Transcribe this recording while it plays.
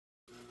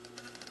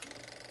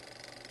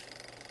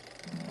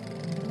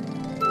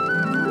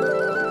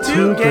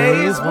Two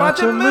Gays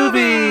Watch a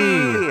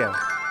Movie!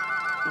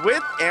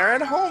 With Aaron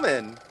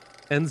Holman.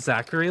 And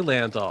Zachary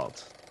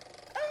Landault.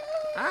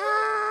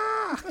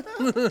 I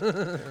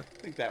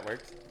think that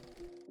works.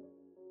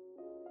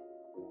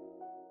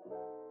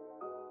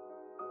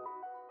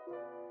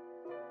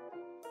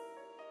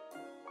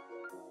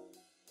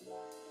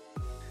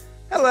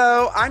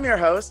 Hello, I'm your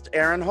host,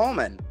 Aaron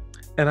Holman.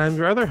 And I'm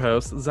your other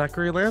host,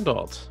 Zachary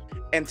Landault.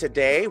 And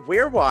today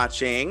we're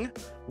watching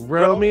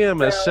Romy and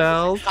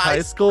Michelle's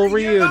High School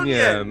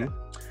Reunion.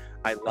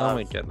 I Oh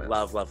my goodness.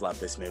 love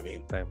this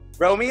movie. Same.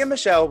 Romy and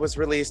Michelle was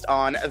released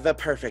on the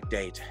perfect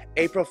date,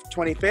 April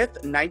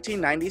 25th,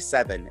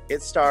 1997.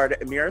 It starred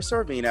Mira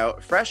Sorvino,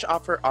 fresh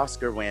off her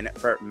Oscar win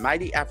for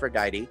Mighty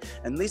Aphrodite,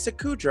 and Lisa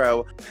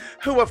Kudrow,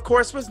 who of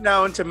course was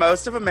known to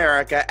most of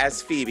America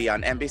as Phoebe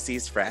on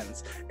NBC's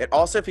Friends. It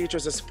also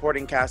features a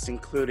supporting cast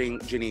including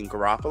Janine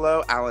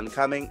Garofalo, Alan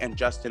Cumming, and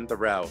Justin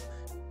Theroux.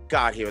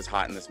 God, he was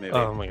hot in this movie.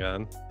 Oh my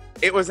god.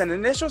 It was an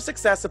initial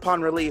success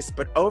upon release,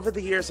 but over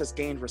the years has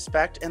gained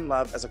respect and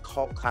love as a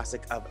cult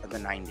classic of the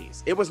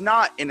 90s. It was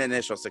not an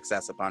initial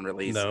success upon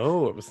release.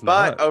 No, it was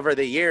But not. over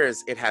the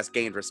years, it has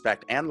gained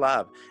respect and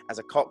love as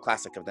a cult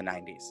classic of the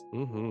 90s.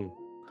 Mm-hmm.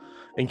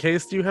 In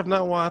case you have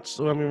not watched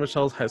Romy and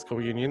Michelle's High School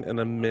Reunion, in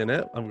a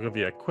minute, I'm going to give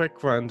you a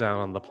quick rundown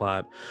on the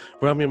plot.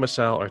 Romy and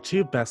Michelle are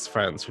two best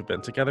friends who've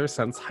been together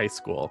since high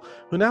school,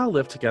 who now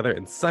live together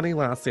in sunny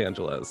Los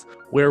Angeles,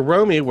 where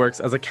Romy works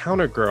as a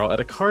counter girl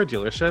at a car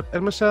dealership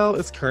and Michelle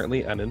is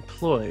currently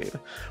unemployed.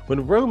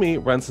 When Romy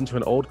runs into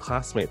an old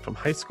classmate from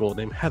high school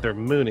named Heather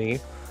Mooney.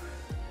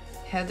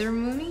 Heather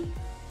Mooney?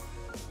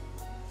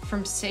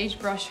 From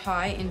Sagebrush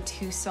High in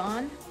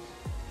Tucson?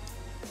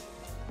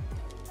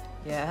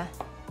 Yeah?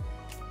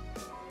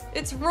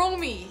 It's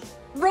Romy!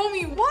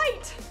 Romy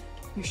White!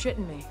 You're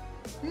shitting me.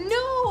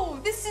 No!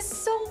 This is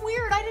so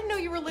weird. I didn't know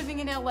you were living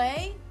in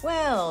LA.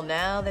 Well,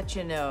 now that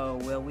you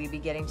know, will we be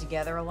getting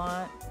together a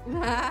lot?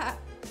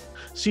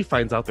 She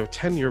finds out their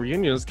 10-year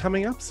reunion is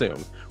coming up soon.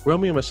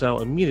 Romy and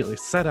Michelle immediately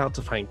set out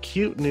to find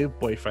cute new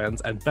boyfriends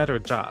and better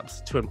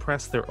jobs to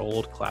impress their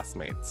old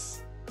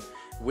classmates.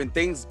 When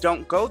things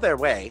don't go their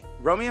way,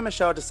 Romy and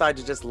Michelle decide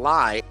to just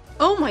lie.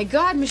 Oh my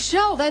god,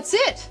 Michelle, that's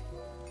it!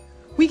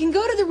 We can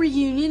go to the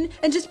reunion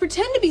and just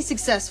pretend to be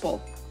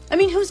successful. I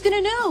mean, who's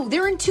gonna know?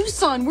 They're in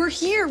Tucson, we're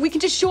here. We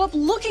can just show up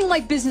looking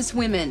like business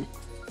women.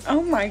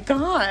 Oh my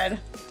god.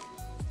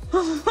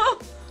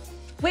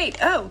 Wait,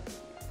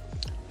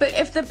 but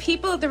if the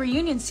people at the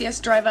reunion see us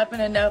drive up in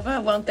a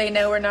Nova, won't they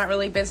know we're not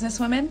really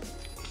businesswomen?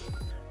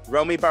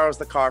 Romy borrows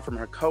the car from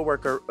her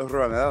co-worker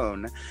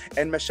Ramon,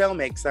 and Michelle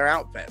makes their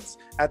outfits.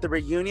 At the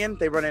reunion,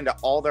 they run into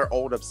all their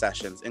old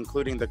obsessions,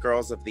 including the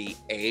girls of the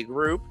A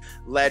group,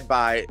 led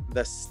by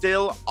the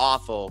still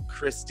awful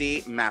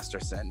Christy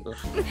Masterson.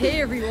 Hey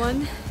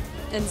everyone,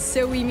 and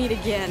so we meet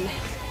again.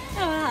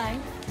 Hi.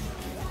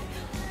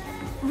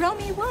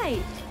 Romy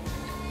White.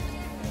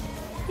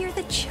 You're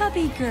the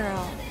chubby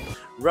girl.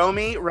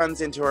 Romy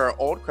runs into her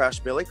old crush,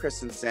 Billy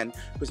Christensen,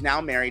 who's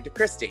now married to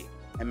Christy.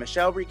 And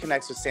Michelle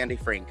reconnects with Sandy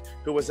Frink,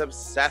 who was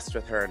obsessed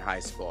with her in high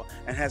school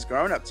and has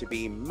grown up to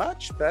be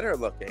much better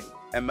looking.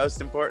 And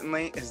most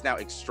importantly, is now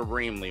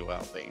extremely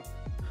wealthy.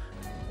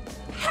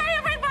 Hey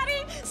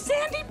everybody!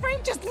 Sandy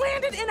Frink just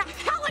landed in a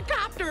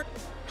helicopter!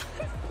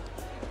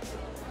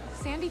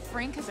 Sandy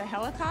Frink has a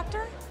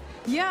helicopter?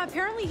 Yeah,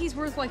 apparently he's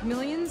worth like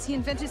millions. He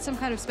invented some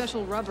kind of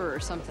special rubber or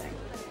something.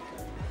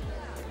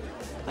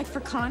 Like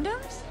for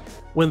condoms?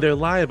 When their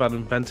lie about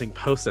inventing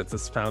Post-its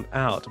is found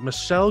out,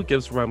 Michelle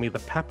gives Romy the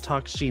pep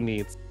talk she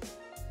needs.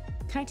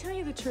 Can I tell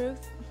you the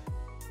truth?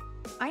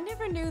 I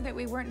never knew that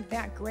we weren't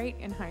that great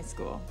in high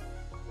school.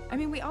 I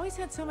mean, we always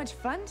had so much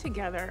fun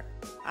together.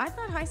 I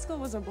thought high school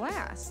was a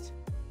blast.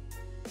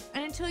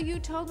 And until you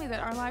told me that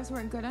our lives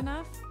weren't good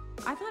enough,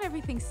 I thought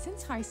everything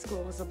since high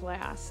school was a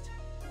blast.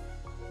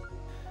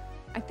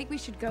 I think we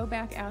should go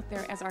back out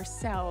there as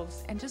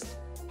ourselves and just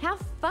have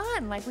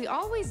fun like we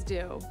always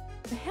do.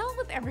 The hell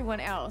with everyone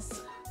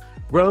else.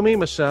 Romy,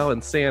 Michelle,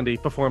 and Sandy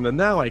perform the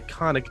now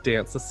iconic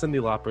dance to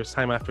Cyndi Lauper's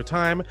Time After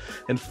Time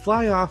and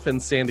fly off in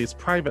Sandy's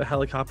private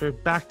helicopter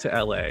back to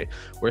LA,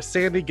 where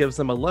Sandy gives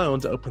them a loan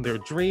to open their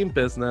dream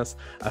business,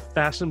 a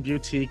fashion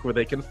boutique where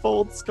they can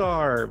fold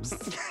scarves.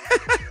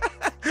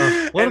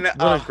 What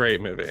a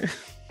great movie.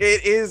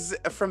 It is,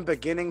 from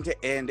beginning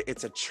to end,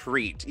 it's a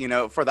treat, you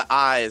know, for the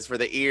eyes, for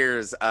the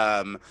ears.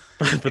 For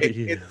the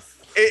ears.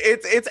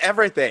 It's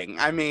everything.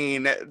 I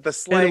mean, the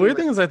slang. And the weird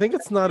thing is, I think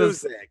it's not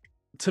music.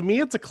 To me,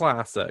 it's a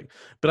classic.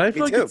 But I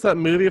feel like too. it's that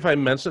movie, if I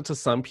mention it to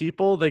some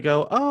people, they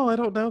go, oh, I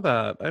don't know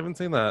that. I haven't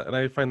seen that. And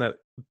I find that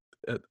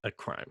a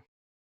crime.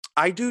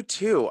 I do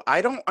too.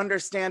 I don't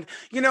understand.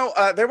 You know,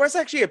 there was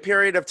actually a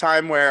period of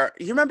time where,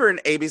 you remember an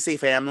ABC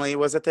Family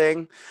was a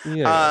thing?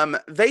 Yeah.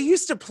 They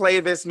used to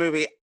play this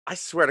movie. I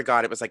swear to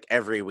God, it was like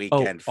every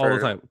weekend. All the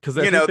time. Because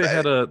I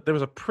think there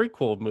was a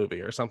prequel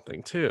movie or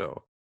something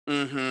too.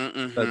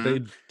 That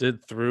they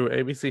did through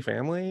ABC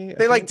Family.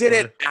 They did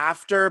it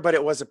after, but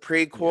it was a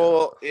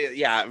prequel.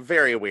 Yeah,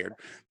 very weird.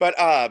 But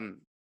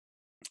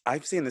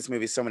I've seen this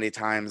movie so many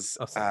times.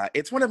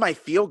 It's one of my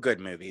feel-good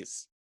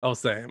movies. Oh,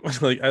 same.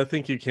 Like, I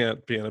think you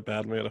can't be in a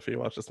bad mood if you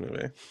watch this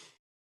movie.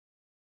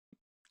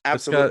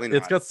 Absolutely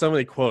It's not. got so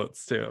many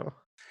quotes too.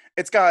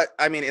 It's got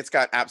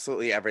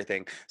absolutely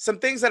everything. Some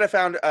things that I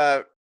found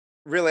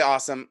really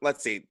awesome.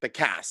 Let's see, the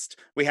cast.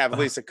 We have Uh,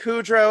 Lisa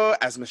Kudrow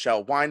as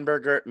Michelle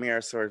Weinberger,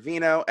 Mira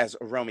Sorvino as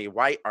Romy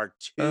White, our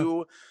uh,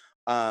 two,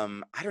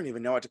 I don't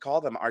even know what to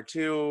call them, our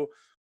two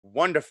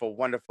wonderful,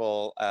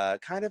 wonderful,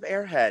 kind of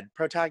airhead it's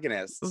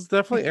protagonists.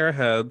 definitely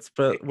Airheads,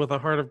 but with a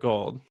heart of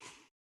gold.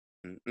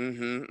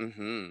 Mm-hmm,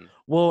 mm-hmm.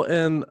 Well,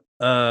 and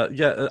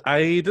yeah,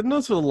 I didn't know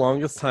this for the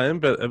longest time,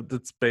 but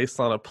it's based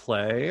on a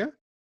play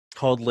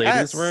called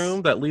Ladies' Yes.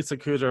 Room that Lisa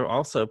Kudrow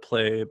also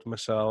played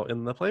Michelle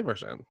in the play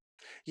version.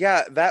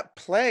 Yeah, that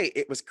play,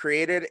 it was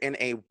created in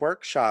a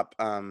workshop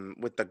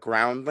with the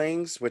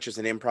Groundlings, which is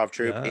an improv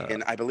troupe Yeah.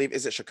 in, I believe,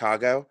 is it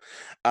Chicago?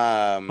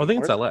 I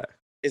think Or it's LA.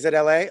 is it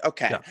LA?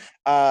 Okay.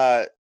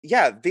 Yeah.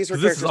 Yeah, these were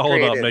Because this is characters all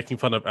about created. making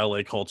fun of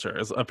LA culture.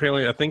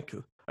 Apparently, I think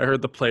I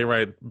heard the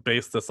playwright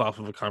based this off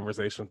of a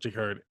conversation she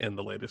heard in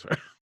the Ladies' Room.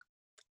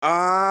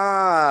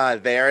 Ah,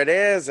 there it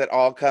is. It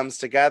all comes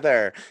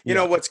together.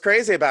 Yeah. What's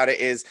crazy about it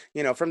is,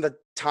 from the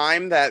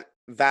time that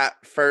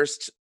that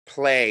first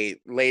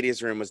play,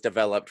 Ladies' Room, was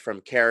developed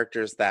from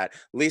characters that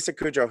Lisa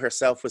Kudrow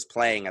herself was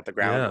playing at the Yeah.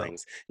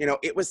 Groundlings,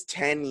 it was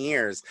 10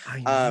 years. I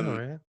know, Um,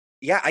 right?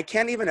 yeah, I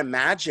can't even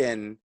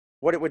imagine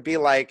what it would be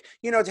like,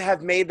 to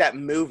have made that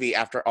movie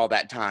after all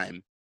that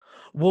time.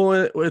 Well,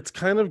 it's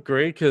kind of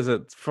great because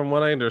it's from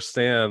what I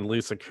understand,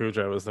 Lisa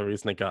Kudrow was the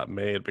reason it got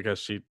made because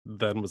she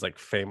then was like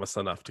famous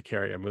enough to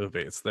carry a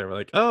movie. So they were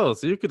like, "Oh,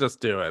 so you could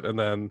just do it." And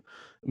then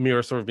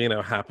Mira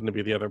Sorvino happened to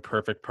be the other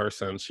perfect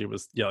person. She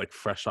was yeah, like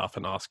fresh off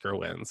an Oscar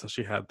win, so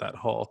she had that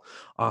whole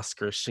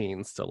Oscar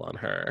sheen still on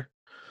her.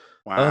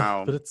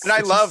 Wow. But And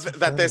I it's just so love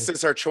that this funny.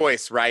 is her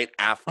choice right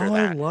after Oh,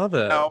 I that. love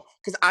it.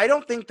 Because I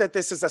don't think that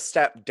this is a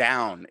step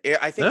down.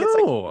 I think it's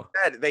like No. you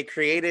said, they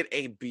created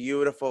a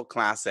beautiful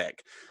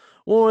classic.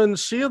 Well, and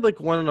she had like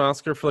won an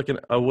Oscar for like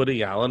a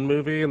Woody Allen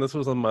movie, and this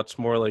was a much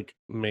more like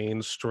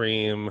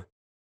mainstream,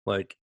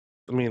 like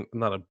I mean,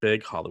 not a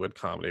big Hollywood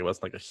comedy. It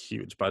wasn't like a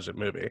huge budget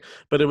movie,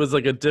 but it was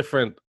like a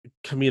different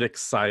comedic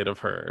side of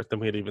her than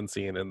we had even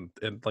seen in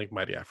like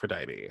Mighty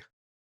Aphrodite.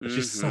 And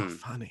she's so Hmm.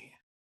 funny.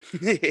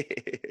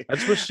 I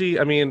just wish she.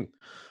 I mean,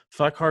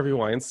 fuck Harvey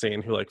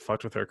Weinstein, who like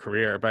fucked with her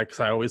career, but because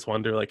I always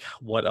wonder like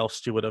what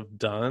else she would have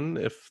done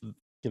if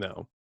you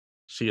know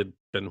she had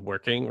been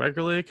working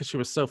regularly because she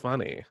was so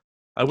funny.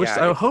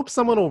 Yeah. I hope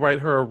someone will write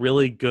her a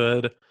really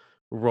good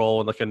role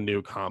in like a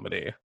new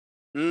comedy.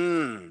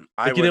 I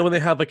Like would. when they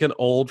have like an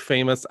old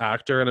famous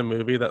actor in a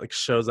movie that like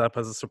shows up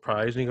as a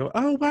surprise and you go,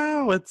 "Oh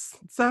wow, it's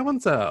so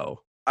and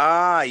so."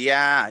 Yeah,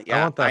 I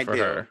yeah, want I that for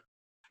do. her.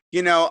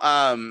 You know,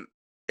 um,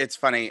 it's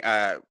funny.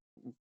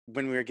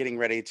 When we were getting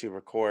ready to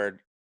record,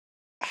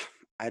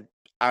 I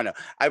I don't know.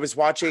 I was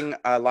watching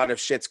a lot of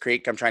Schitt's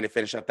Creek. I'm trying to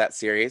finish up that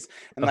series,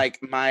 and Uh, like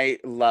my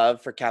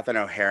love for Catherine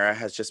O'Hara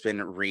has just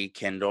been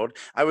rekindled.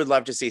 I would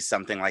love to see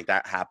something like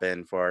that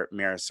happen for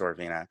Mira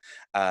Sorvina.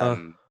 uh,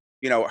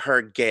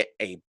 Her get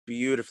a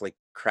beautifully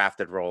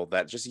crafted role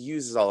that just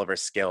uses all of her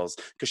skills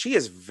because she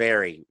is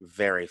very,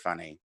 very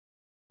funny.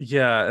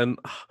 yeah, and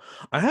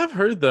I have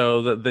heard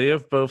though that they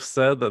have both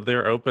said that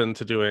they're open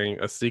to doing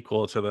a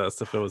sequel to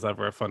this if it was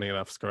ever a funny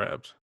enough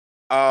script.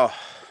 Oh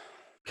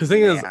Because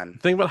man,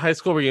 thing about high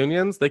school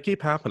reunions, they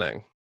keep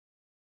happening.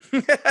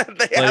 they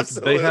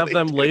Like they have absolutely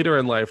them do. later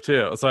in life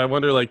too. So I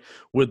wonder, like,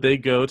 would they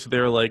go to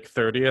their like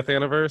 30th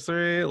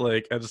anniversary?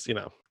 Like, I just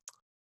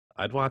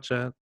I'd watch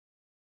it.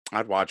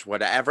 I'd watch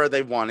whatever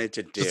they wanted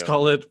to Just do.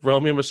 call it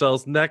Romeo and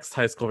Michelle's next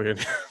high school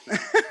reunion.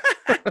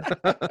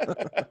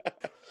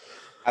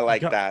 I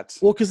like God. that.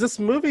 Well, because this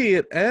movie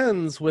it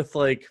ends with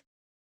like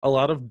a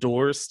lot of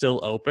doors still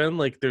open.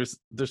 Like there's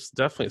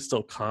definitely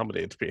still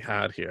comedy to be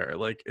had here.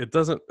 Like it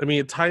doesn't. I mean,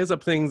 it ties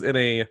up things in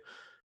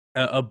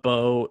a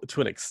bow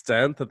to an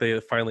extent that they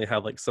finally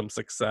had like some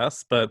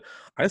success. But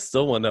I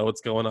still want to know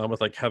what's going on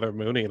with like Heather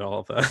Mooney and all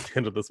of that at the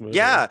end of this movie.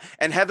 Yeah,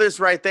 and Heather's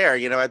right there.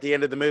 At the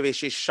end of the movie,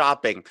 she's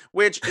shopping,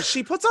 which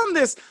she puts on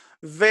this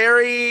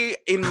very,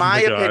 in Oh my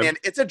my god, opinion,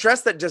 it's a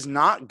dress that does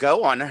not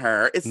go on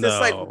her. It's this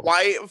like no.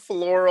 white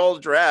floral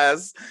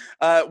dress,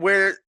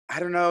 where I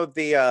don't know,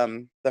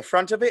 the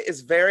front of it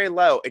is very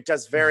low. It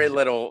does very Ye-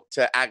 little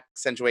to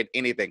accentuate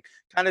anything.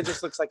 Kind of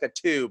just looks like a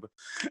tube.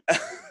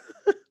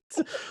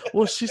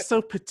 Well, she's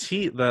so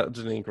petite that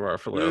Janine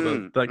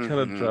Garofalo that kind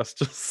of Mhm. dress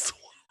just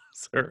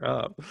swallows her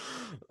up.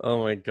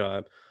 Oh my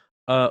god.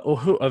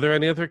 Who are there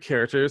any other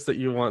characters that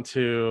you want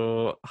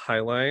to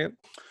highlight?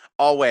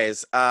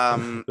 Always. There's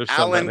so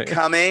Alan many.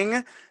 Cumming, Oh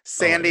my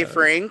Sandy god.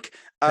 Frink.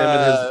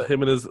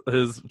 Him and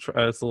his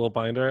little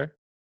binder.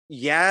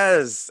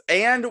 Yes.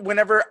 And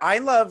I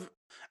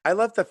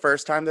love the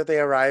first time that they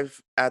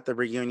arrive at the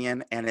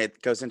reunion and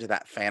it goes into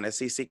that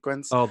fantasy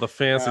sequence. Oh, the You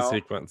fancy know,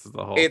 sequence is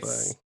the whole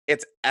thing.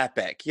 it's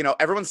epic.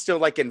 Everyone's still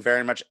like in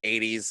very much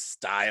 80s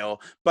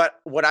style. But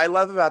what I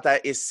love about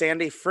that is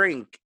Sandy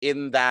Frink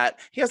in that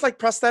he has like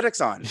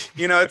prosthetics on.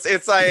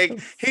 It's like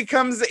Yes. he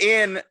comes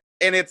in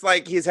and it's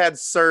like he's had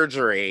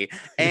surgery.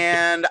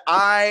 And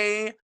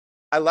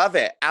I love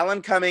it.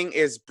 Alan Cumming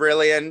is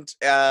brilliant.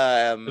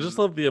 I just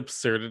love the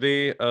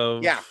absurdity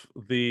of Yeah.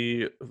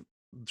 the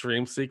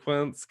dream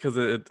sequence because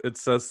it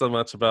says so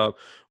much about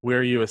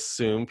where you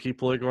assume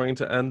people are going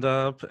to end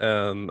up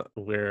and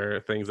where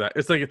things are.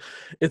 It's like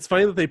it's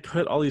funny that they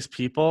put all these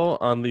people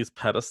on these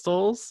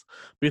pedestals.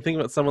 But you think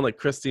about someone like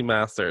Christy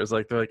Masters,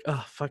 like they're like,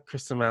 oh fuck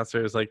Christy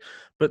Masters, like,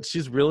 but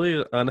she's really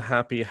an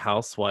unhappy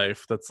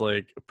housewife that's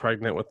like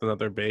pregnant with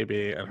another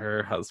baby and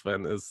her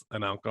husband is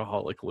an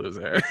alcoholic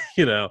loser,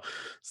 you know.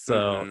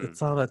 So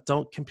it's all about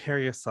don't compare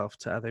yourself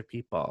to other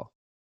people.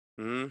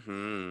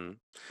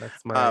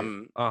 That's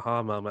my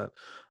aha moment.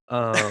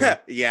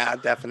 Yeah,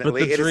 But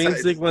definitely. the dream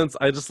sequence,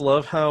 I just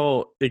love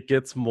how it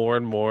gets more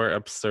and more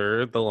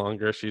absurd the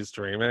longer she's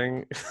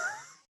dreaming.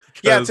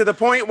 Yeah, to the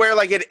point where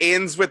like it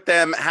ends with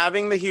them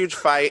having the huge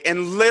fight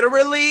and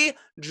literally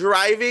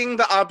driving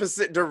the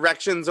opposite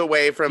directions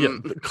away from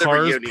the the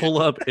cars reunion. pull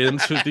up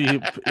into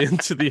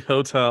the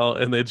hotel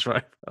and they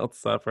drive out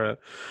separate.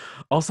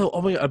 Also,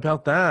 oh my God,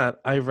 about that,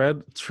 I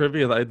read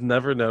trivia that I'd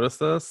never noticed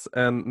this,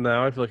 and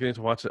now I feel like I need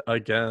to watch it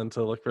again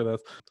to look for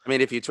this. I mean,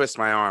 if you twist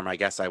my arm, I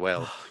guess I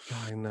will. Oh,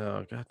 God, I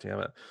know. God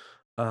damn it.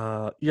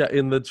 Yeah,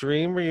 in the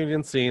dream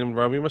reunion scene,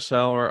 Romy and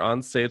Michelle are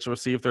on stage to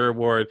receive their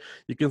award.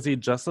 You can see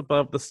just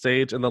above the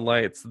stage and the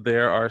lights,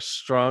 there are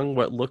strung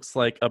what looks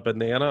like a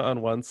banana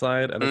on one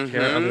side and a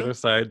carrot on the other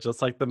side,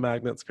 just like the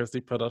magnets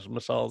Christy put on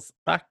Michelle's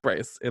back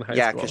brace in high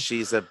Yeah, school. because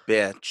she's a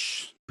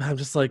bitch. I'm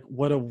just like,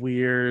 what a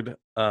weird,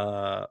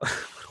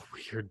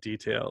 weird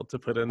detail to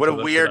put into What a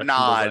the weird production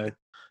nod. design.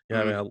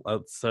 Yeah, I mean,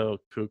 it's so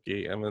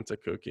kooky. I'm into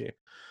kooky,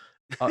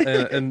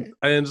 and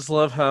I just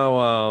love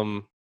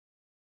how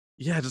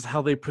yeah, just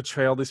how they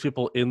portray all these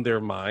people in their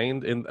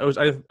mind. And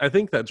I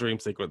think that dream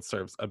sequence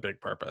serves a big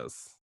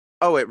purpose.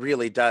 Oh, it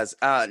really does.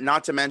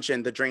 Not to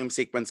mention the dream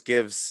sequence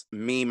gives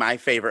me my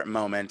favorite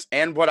moment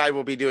and what I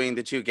will be doing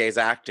the two gays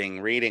acting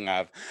reading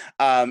of.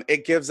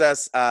 It gives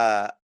us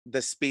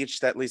the speech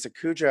that Lisa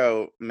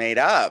Kudrow made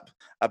up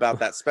about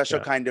that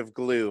special kind of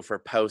glue for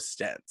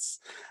Post-its.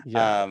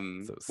 Yeah.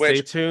 So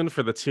stay tuned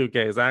for the two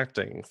gays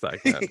acting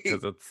segment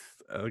because it's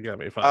gonna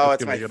be fun. Oh,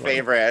 it's my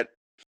favorite.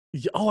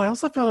 Yeah, oh, I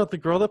also found out the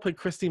girl that played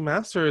Christy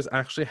Masters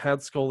actually had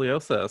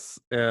scoliosis,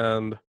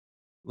 and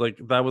like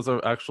that was an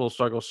actual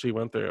struggle she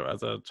went through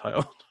as a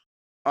child.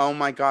 Oh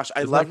my gosh, I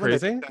Isn't love that when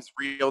crazy? there's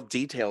real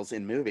details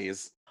in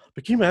movies.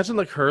 But can you imagine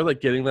like her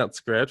like getting that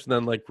script and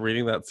then like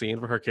reading that scene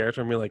for her character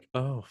and being like,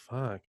 oh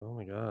fuck, oh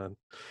my god.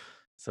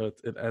 So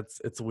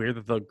it's weird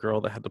that the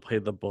girl that had to play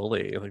the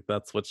bully, like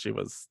that's what she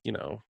was, you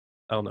know.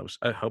 I don't know.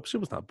 I hope she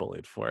was not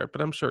bullied for it,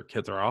 but I'm sure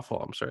kids are awful.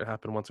 I'm sure it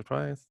happened once or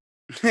twice.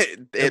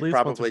 It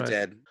probably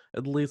did.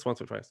 At least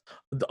once or twice.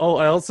 Oh,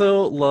 I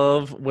also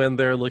love when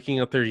they're looking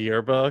at their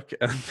yearbook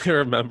and they're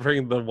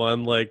remembering the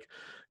one like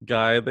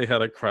guy they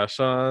had a crush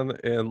on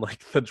in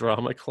like the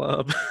drama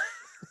club.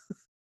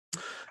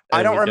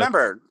 I don't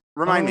remember.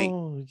 Remind me.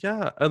 Oh,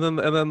 yeah. And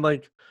then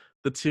like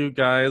the two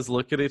guys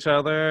look at each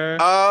other.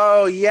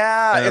 Oh,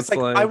 yeah. It's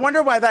like, I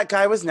wonder why that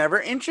guy was never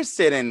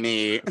interested in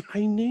me.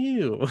 I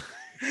knew.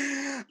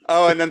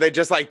 Oh, and then they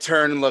just like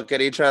turn and look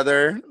at each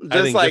other,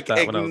 just like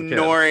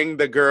ignoring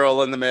the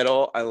girl in the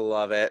middle. I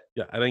love it.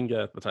 Yeah, I didn't get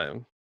it at the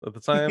time. At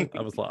the time,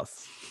 I was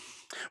lost.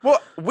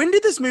 Well, when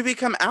did this movie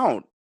come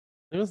out?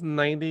 It was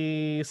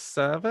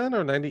 97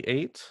 or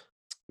 98.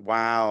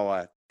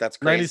 Wow, that's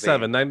crazy.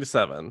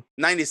 97.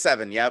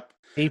 97, yep.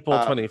 April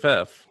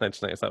 25th,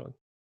 1997.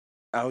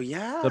 Oh,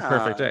 yeah. The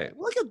perfect day.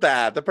 Look at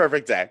that. The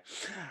perfect day.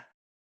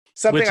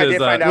 Something which I did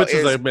find out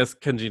is a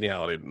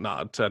miscongeniality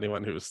nod to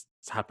anyone who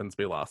happens to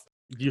be lost.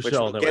 You should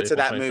all know. We'll get to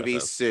that movie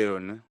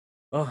soon.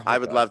 Oh, I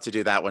would love to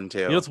do that one too.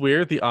 You know what's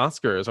weird? The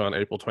Oscars are on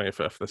April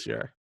 25th this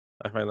year.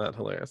 I find that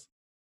hilarious.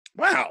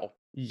 Wow.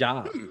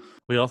 Yeah.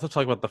 We also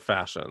talk about the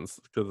fashions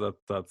because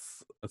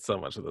that's so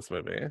much of this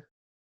movie.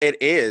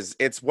 It is.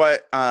 It's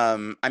what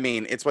I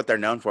mean, it's what they're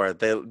known for.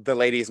 The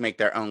ladies make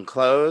their own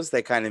clothes.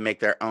 They kind of make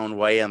their own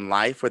way in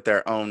life with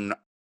their own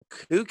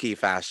kooky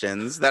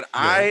fashions that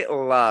I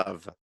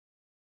love.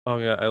 Oh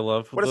yeah, I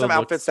love. What are some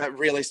outfits that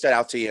really stood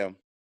out to you?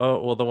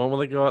 Oh well, the one when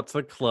they go out to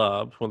the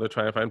club when they're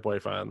trying to find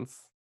boyfriends,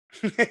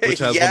 which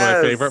has one of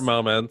my favorite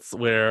moments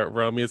where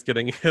Romy's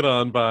getting hit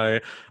on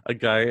by a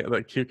guy,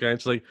 that cute guy, and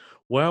she's like,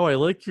 "Wow, I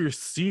like your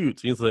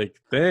suit." He's like,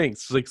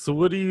 "Thanks." She's like, "So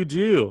what do you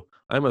do?"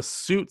 "I'm a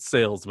suit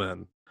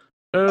salesman."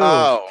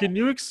 Oh, can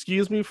you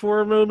excuse me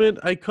for a moment?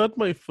 I cut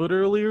my foot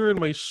earlier and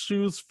my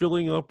shoe's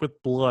filling up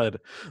with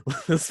blood.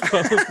 That's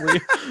probably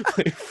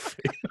my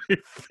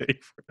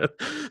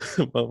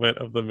favorite moment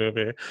of the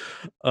movie.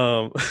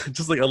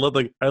 Just like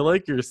I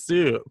like your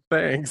suit.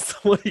 Thanks.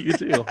 What do you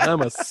do?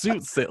 I'm a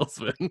suit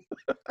salesman.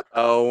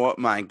 Oh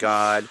my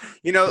god.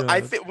 You know,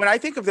 when I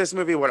think of this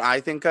movie, what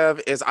I think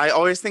of is I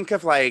always think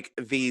of like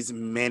these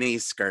mini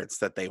skirts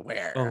that they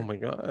wear. Oh my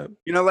god.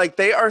 You know, like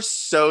they are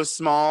so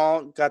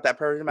small, got that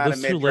perfect amount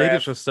of midriff. Those two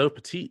ladies are so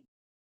petite.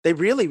 They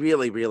really,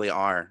 really, really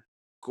are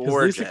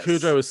gorgeous. Lisa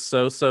Kudrow is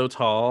so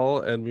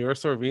tall, and Mira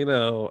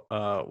Sorvino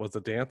was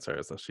a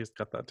dancer, so she's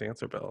got that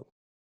dancer build.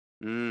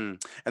 And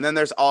then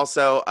there's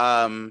also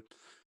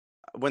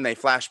when they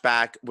flash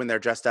back when they're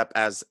dressed up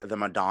as the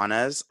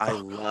Madonnas. I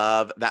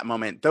love that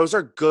moment. Those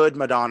are good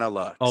Madonna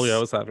looks. Oh yeah, I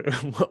was happy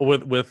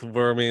with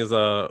Verme's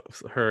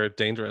her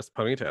dangerous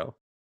ponytail.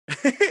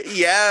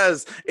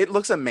 Yes, it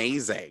looks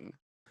amazing.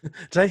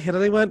 Did I hit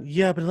anyone?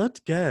 Yeah, but it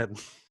looked good.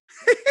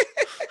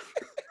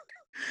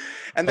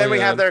 And then we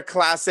yeah. have their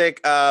classic,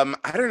 I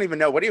don't even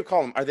know, what do you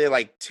call them? Are they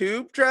like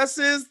tube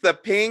dresses? The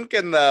pink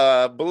and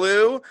the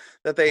blue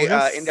that they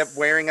end up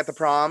wearing at the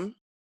prom?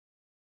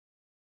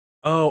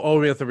 Oh,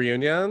 we have the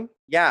reunion?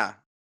 Yeah.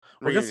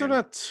 Well, I guess they're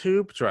not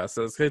tube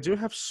dresses. They do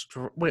have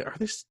wait,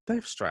 they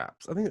have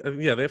straps? I think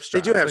yeah, they have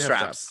straps. They do have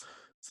straps.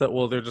 So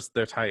well, they're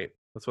tight.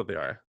 That's what they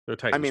are. They're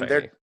tight. I and mean,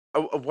 shiny.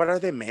 what are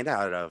they made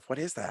out of? What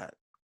is that?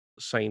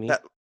 Shiny.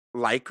 That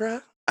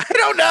lycra? I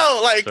don't know.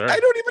 Like, Sure. I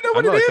don't even know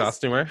what I'm it is. not a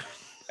costumer.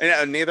 I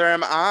know, neither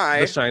am I.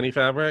 The shiny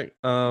fabric.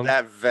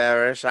 That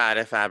very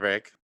shiny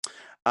fabric.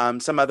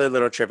 Some other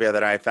little trivia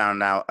that I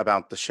found out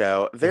about the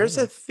show. There's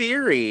a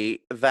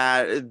theory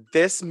that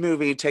this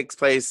movie takes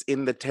place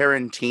in the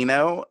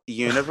Tarantino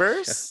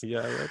universe.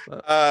 Yeah, I read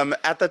that.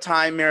 At the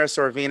time, Mira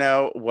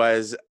Sorvino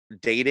was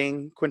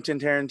dating Quentin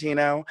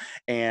Tarantino,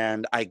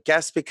 and I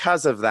guess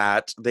because of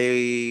that,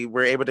 they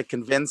were able to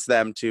convince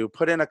them to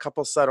put in a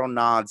couple subtle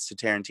nods to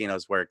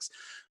Tarantino's works.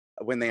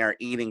 When they are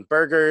eating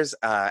burgers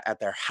at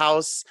their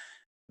house,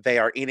 they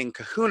are eating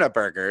Kahuna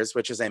Burgers,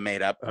 which is a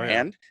made-up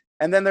brand.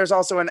 And then there's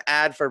also an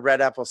ad for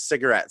Red Apple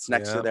cigarettes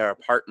next to their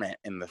apartment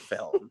in the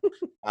film.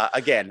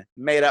 Again,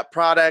 made-up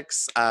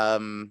products. I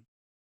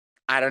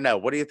don't know.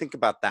 What do you think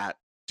about that?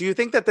 Do you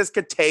think that this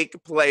could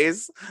take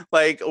place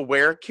like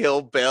where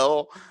Kill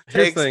Bill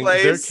takes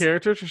place? Their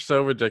characters are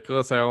so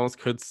ridiculous. I almost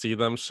could see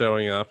them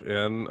showing up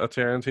in a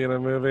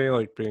Tarantino movie,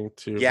 like being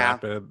two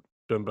rapid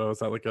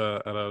bimbos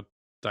at a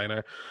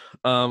diner.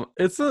 I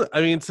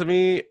mean, to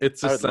me, it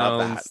just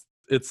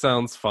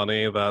sounds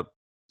funny that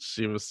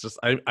she was just.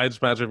 I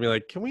just imagine me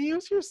like, can we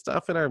use your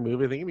stuff in our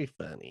movie? I think it'd be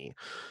funny.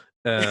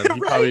 And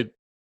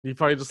he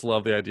probably just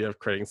loved the idea of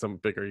creating some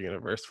bigger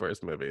universe for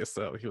his movie.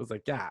 So he was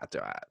like, yeah, do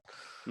it.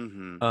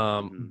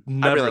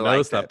 Never really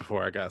noticed that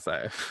before, I gotta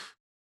say.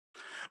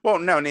 Well,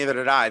 no, neither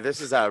did I. This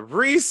is a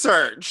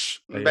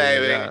research,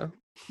 baby.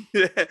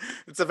 Yeah.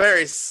 It's a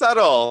very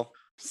subtle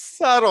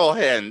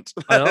hint.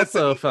 I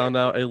also found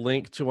out a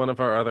link to one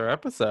of our other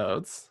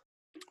episodes.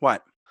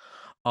 What?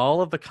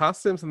 All of the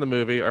costumes in the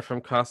movie are from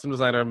costume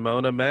designer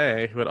Mona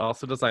May, who had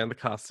also designed the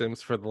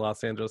costumes for the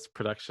Los Angeles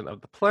production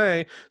of the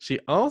play. She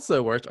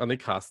also worked on the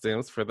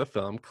costumes for the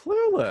film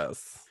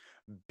Clueless.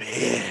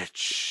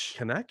 Bitch.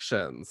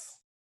 Connective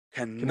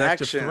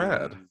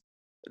thread.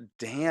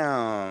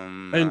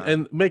 Damn.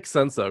 And makes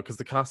sense though, because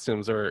the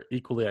costumes are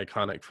equally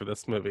iconic for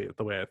this movie,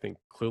 the way I think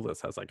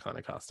Clueless has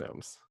iconic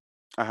costumes.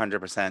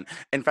 100%.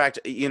 In fact,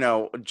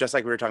 just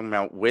like we were talking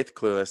about with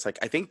Clueless, like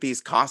I think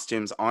these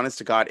costumes, honest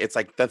to God, it's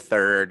like the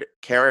third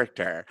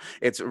character.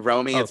 It's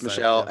Romy, it's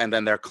Michelle, and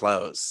then their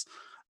clothes.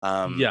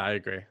 Yeah, I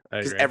agree.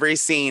 Because every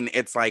scene,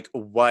 it's like,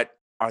 what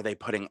are they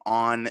putting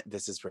on?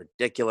 This is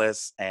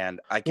ridiculous, and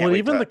I can't. Well,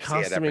 even the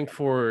costuming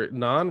for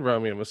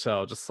non-Romy and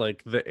Michelle, just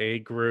like the A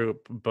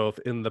group, both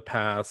in the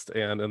past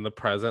and in the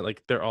present,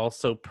 like they're all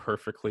so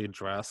perfectly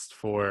dressed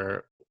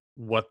for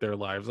what their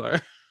lives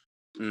are.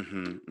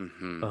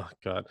 Oh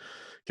god,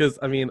 because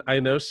I mean, I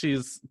know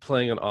she's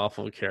playing an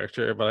awful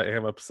character, but I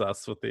am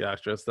obsessed with the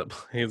actress that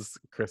plays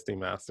Christy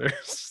Masters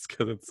just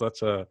because it's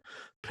such a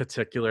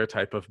particular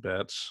type of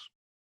bitch.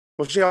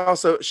 Well,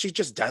 she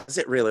just does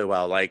it really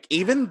well. Like,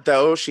 even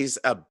though she's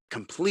a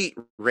complete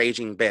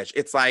raging bitch,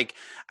 it's like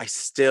I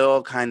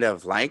still kind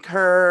of like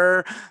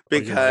her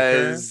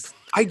because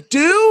I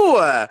do.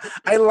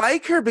 I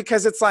like her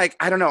because it's like,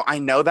 I don't know, I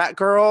know that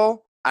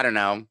girl. I don't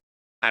know.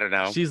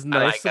 She's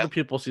nice to the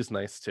people she's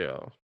nice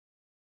to.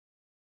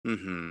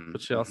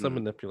 But she also Mm-hmm.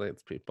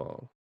 manipulates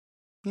people.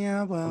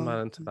 Yeah, well. I'm not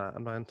into that.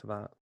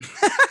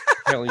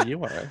 Apparently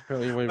you are.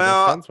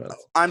 Well,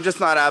 I'm just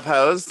not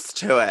opposed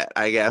to it,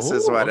 I guess,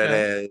 is what it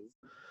is.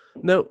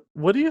 No,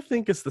 what do you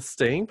think is the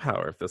staying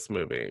power of this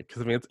movie?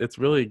 Because I mean, it's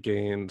really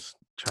gained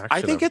traction.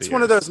 I think it's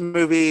one of those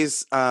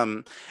movies.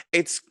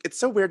 It's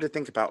so weird to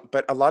think about,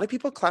 but a lot of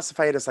people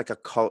classify it as like a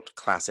cult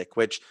classic,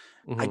 which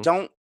I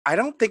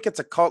don't think it's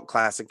a cult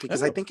classic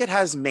because I think it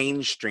has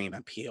mainstream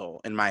appeal,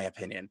 in my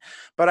opinion.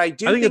 But I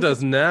think it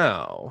does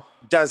now.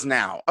 Does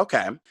now.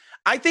 Okay.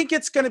 I think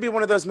it's going to be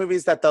one of those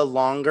movies that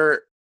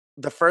the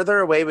further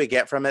away we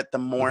get from it, the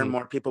more and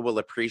more people will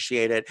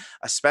appreciate it,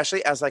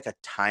 especially as like a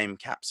time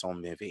capsule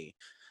movie.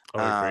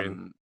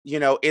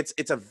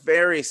 It's a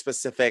very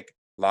specific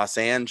Los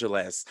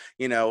Angeles,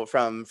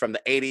 from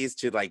the 80s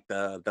to like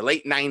the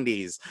late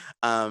 90s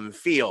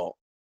feel.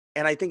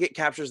 And I think it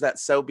captures that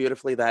so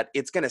beautifully that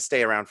it's going to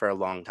stay around for a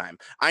long time.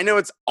 I know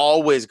it's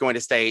always going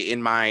to stay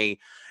in my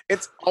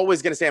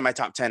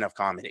top 10 of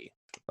comedy.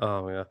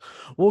 Oh yeah.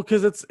 Well,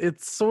 because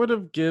it sort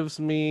of gives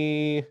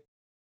me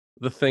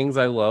the things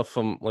I love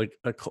from like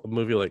a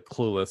movie like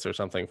Clueless or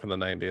something from the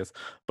 90s,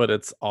 but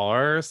it's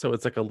R, so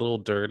it's like a little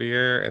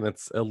dirtier and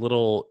it's a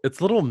little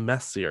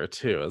messier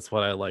too, is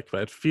what I like.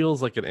 But it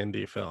feels like an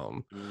indie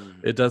film.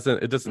 Mm. It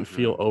doesn't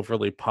feel Mhm.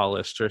 overly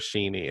polished or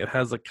sheeny. It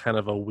has a kind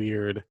of a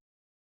weird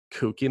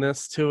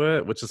kookiness to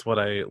it, which is what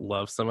I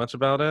love so much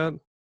about it.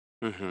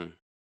 Mhm.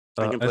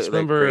 I I just completely agree.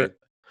 remember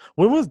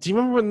do you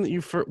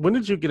remember when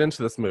did you get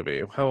into this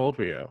movie? How old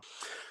were you?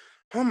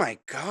 Oh my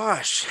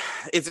gosh.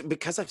 It's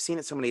because I've seen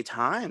it so many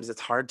times, it's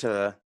hard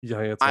to Yeah,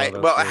 it's one of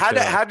those well, it for me too.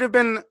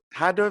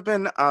 had to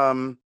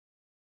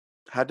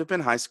have been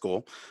high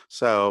school.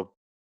 So,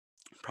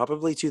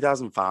 probably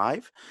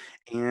 2005,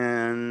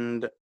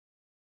 and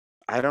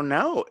I don't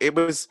know.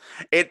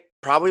 It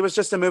probably was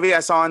just a movie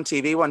I saw on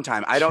TV one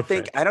time. Right. I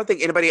don't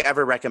think anybody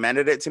ever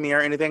recommended it to me or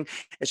anything.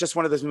 It's just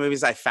one of those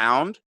movies I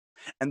found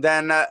and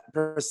then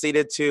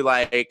proceeded to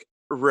like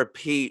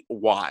repeat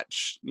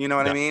watch. You know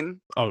what I Yeah.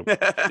 mean? Oh,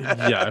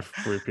 yeah, I've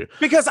repeat.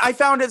 Because I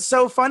found it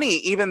so funny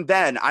even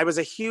then. I was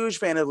a huge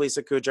fan of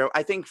Lisa Kudrow.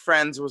 I think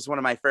Friends was one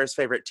of my first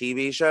favorite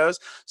TV shows.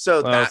 So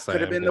Oh, that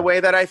could have same, been the yeah. way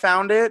that I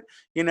found it.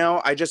 You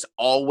know, I just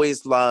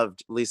always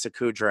loved Lisa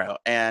Kudrow.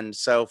 And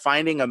so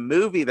finding a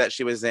movie that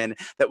she was in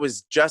that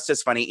was just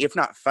as funny, if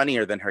not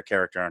funnier than her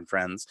character on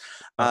Friends,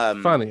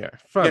 Funnier,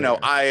 you know,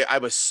 funnier. I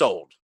was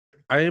sold.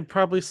 I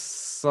probably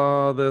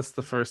saw this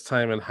the first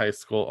time in high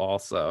school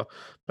also.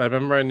 But I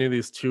remember I knew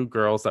these two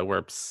girls that were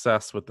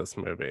obsessed with this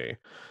movie.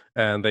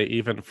 And they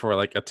even for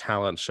like a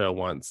talent show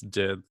once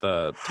did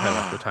the Time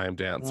After Time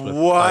dance with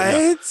yeah.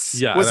 What?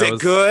 Yeah, and Was that it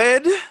was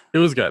good? it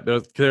was good.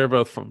 They were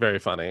both very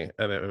funny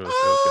and it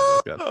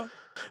was good. Oh,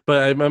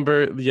 But I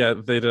remember, yeah,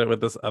 they did it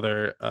with this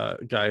other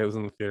guy who was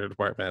in the theater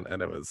department,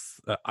 and it was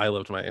I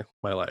lived my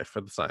life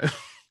at the time.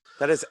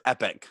 that is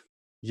epic.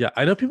 Yeah,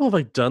 I know people have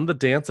like done the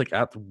dance like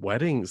at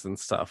weddings and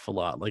stuff a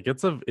lot. Like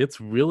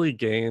it's really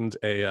gained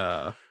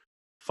a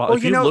Well,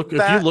 you know if you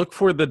that look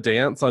for the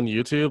dance on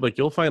YouTube, like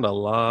you'll find a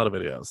lot of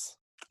videos.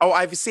 Oh,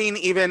 I've seen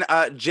even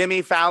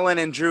Jimmy Fallon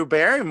and Drew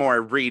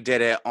Barrymore redid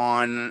it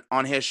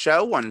on his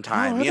show one Oh,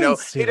 time. I You didn't know,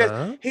 see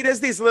that. he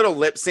does these little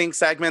lip sync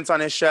segments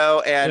on his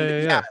show, Yeah, and yeah,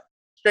 yeah, yeah.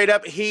 straight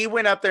up, he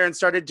went up there and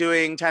started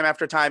doing Time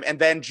After Time, and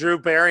then Drew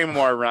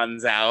Barrymore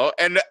runs out,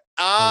 and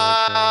Oh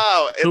my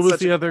gosh. Who it's was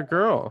such a. the other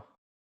girl?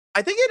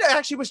 I think it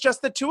actually was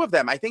just the two of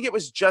them. I think it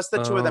was just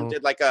the two of them Oh,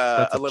 did like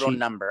that's a a little cheat.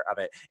 number of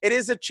it. It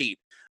is a cheat.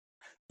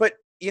 But,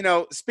 you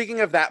know, speaking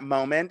of that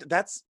moment,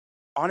 that's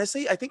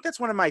honestly, I think that's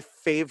one of my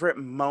favorite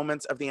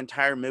moments of the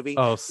entire movie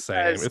Oh,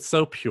 same. because It's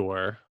so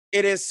pure.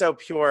 it is so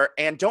pure.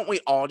 And don't we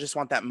all just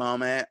want that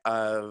moment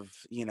of,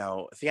 you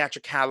know,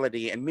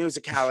 theatricality and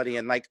musicality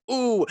and like,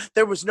 ooh,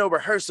 there was no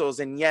rehearsals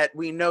and yet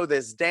we know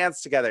this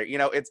dance together. You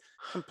know, it's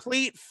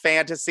complete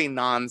fantasy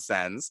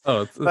nonsense.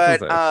 Oh, it's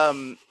But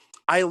insane.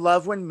 I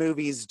love when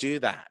movies do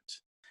that.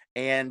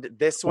 And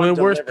this Well, one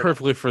it works delivered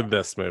perfectly for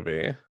this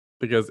movie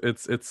because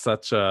it's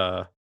such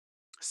a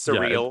yeah,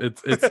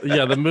 surreal. it's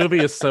yeah, the movie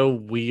is so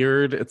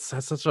weird. It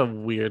has such a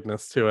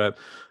weirdness to it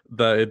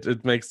that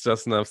it makes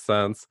just enough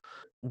sense.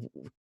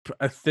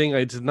 A thing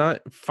I did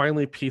not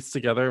finally piece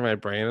together in my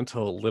brain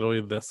until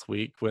literally this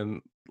week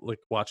when like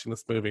watching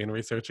this movie and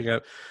researching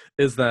it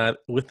is that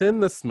within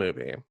this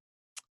movie,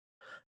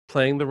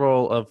 playing the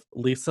role of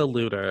Lisa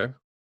Luter,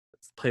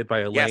 it's played by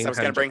Yes, Elaine I was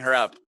gonna bring Hendricks, her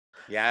up.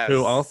 who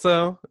Yes.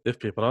 also, if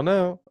people don't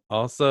know,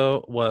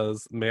 also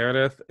was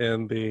Meredith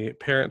in the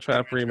Parent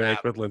Trap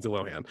remake Trap. with Lindsay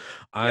Lohan. Yes,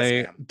 I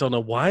ma'am. don't know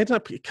why I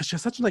didn't because she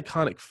has such an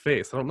iconic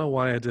face. I don't know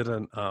why I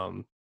didn't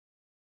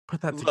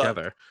put that Look,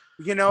 together.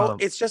 you know, Um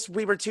it's just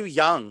we were too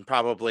young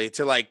probably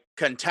to like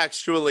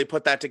contextually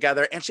put that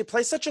together. And she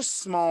plays such a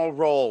small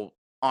role,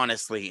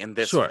 honestly, in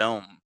this sure.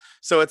 film.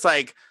 So it's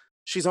like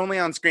she's only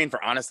on screen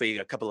for honestly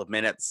a couple of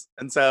minutes.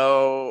 And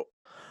so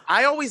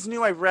I always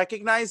knew I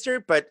recognized her,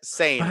 but But I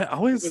same. It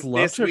always was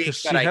loved this her week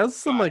because that she I has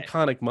some got it.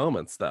 iconic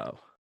moments though.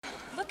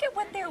 Look at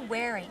what they're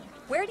wearing.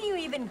 Where do you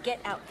even get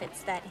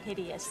outfits that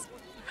hideous?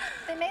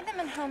 They made them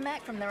in home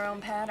ec from their own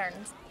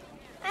patterns.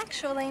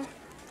 Actually,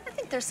 I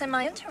think they're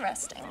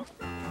semi-interesting.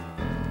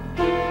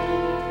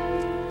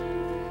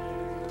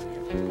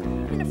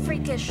 In a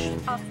freakish,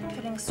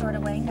 off-putting sort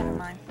of way. Never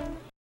mind.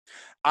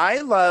 I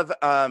love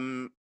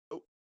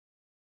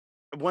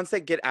once they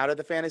get out of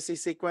the fantasy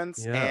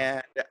sequence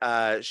Yeah.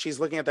 and she's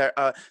looking at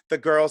the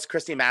girls,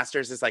 Christy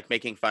Masters is like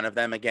making fun of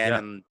them again Yeah.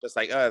 and just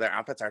like, oh, their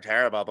outfits are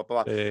terrible, blah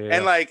blah blah. Yeah, yeah, And yeah.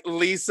 like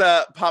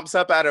Lisa pops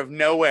up out of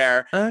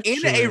nowhere in a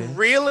Actually,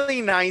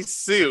 really nice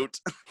suit.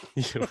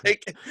 you-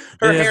 Like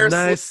her they hair have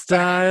nice slicked back.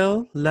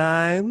 style,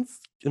 lines,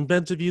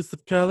 inventive use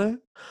of color.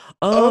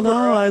 All in all,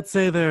 Overall, I'd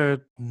say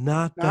they're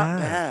not not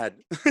bad.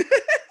 bad.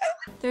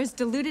 They're as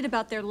deluded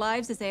about their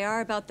lives as they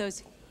are about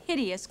those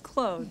hideous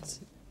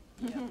clothes.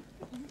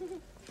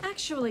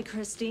 Actually,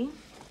 Christy,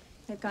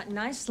 they've got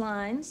nice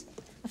lines,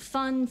 a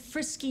fun,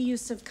 frisky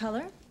use of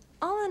color.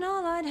 All in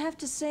all, I'd have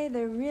to say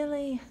they're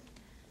really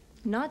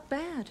not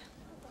bad.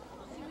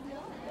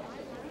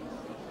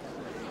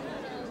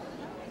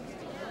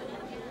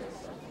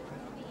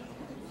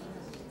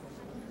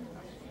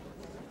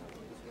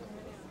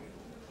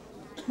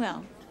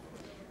 Well,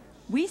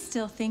 We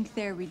still think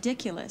they're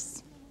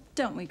ridiculous,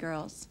 don't we,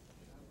 girls?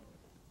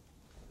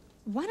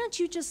 Why don't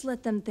you just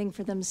let them think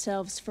for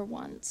themselves for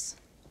once?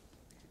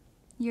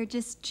 You're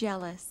just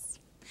jealous.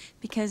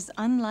 Because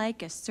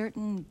unlike a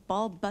certain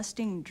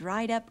ball-busting,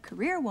 dried-up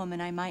career woman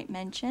I might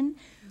mention,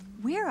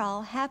 we're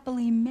all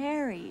happily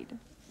married.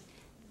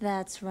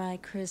 That's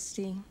right,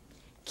 Christy.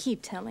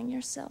 Keep telling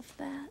yourself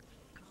that.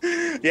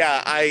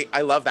 Yeah,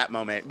 I love that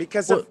moment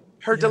because of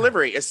her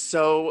delivery is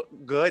so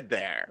good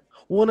there.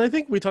 Well, and I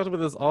think we talked about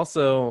this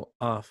also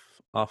off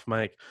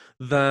mic,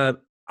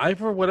 that I,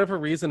 for whatever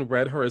reason,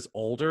 read her as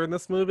older in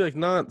this movie. Like,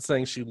 not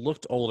saying she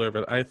looked older,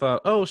 but I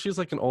thought, oh, she's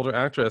like an older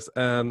actress.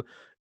 And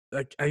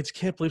like, I just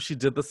can't believe she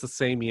did this the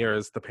same year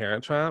as The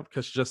Parent Trap,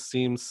 because she just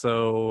seems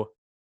so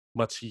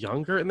much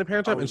younger in The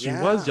Parent Trap. And she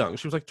was young.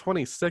 She was like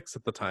 26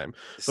 at the time.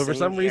 But for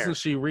some reason,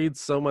 she reads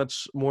so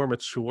much more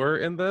mature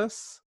in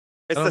this.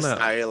 It's the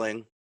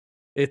styling.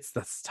 It's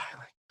the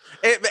styling.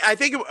 I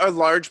think a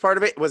large part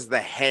of it was the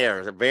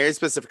hair, very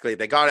specifically.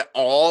 They got it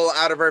all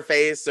out of her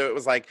face, so it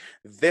was like,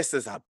 this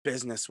is a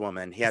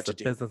businesswoman. He had to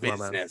do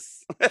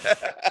business. Do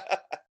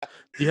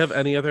you have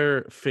any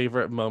other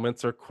favorite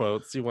moments or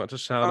quotes you want to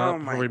shout out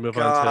before we move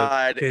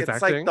on to Kate's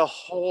it's acting? like the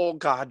whole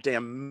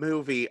goddamn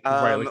movie.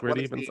 Right, like, where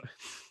do you even say?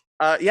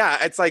 Yeah,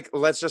 it's like,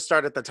 let's just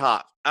start at the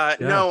top.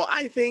 No,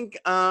 I think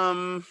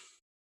oh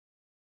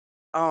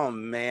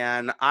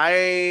man,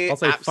 I'll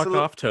say fuck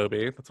off,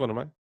 Toby. That's one of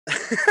mine.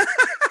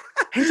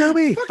 Hey,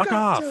 Toby, fuck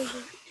off. Toby.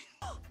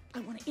 I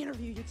want to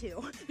interview you two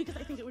because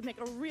I think it would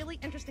make a really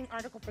interesting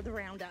article for the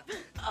Roundup.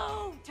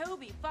 Oh,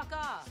 Toby, fuck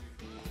off.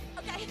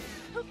 Okay,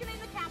 who can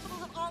name the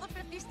capitals of all the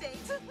 50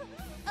 states?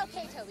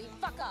 Okay, Toby,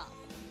 fuck off.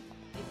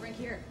 Hey, Frank,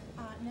 here.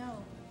 No.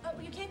 Oh,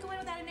 but you can't go in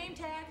without a name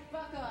tag.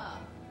 Fuck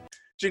off.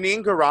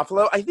 Janine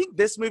Garofalo. I think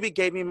this movie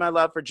gave me my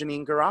love for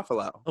Janine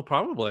Garofalo. Oh,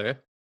 probably.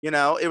 You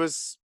know, it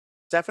was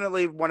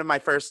definitely one of my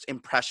first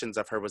impressions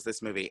of her was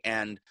this movie,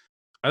 and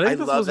I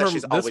think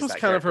this was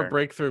kind of her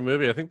breakthrough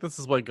movie. I think this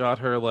is what got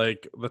her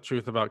like The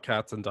Truth About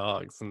Cats and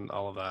Dogs and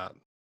all of that.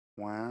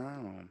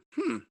 Wow.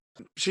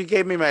 She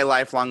gave me my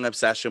lifelong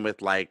obsession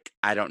with, like,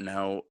 I don't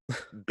know,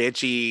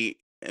 bitchy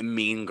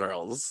Mean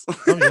Girls.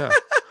 Oh yeah.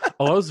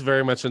 Oh, I was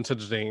very much into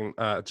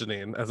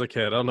Janine as a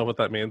kid. I don't know what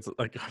that means.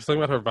 Like,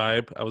 something about her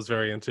vibe I was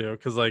very into,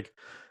 because like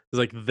there's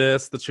like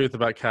this, The Truth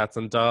About Cats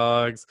and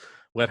Dogs,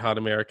 Wet Hot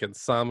American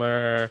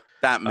Summer,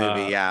 that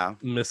movie,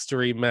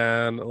 Mystery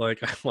Men. Like,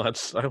 I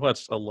watched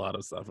a lot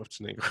of stuff with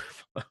Janine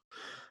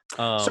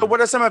Garofalo. So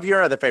what are some of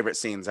your other favorite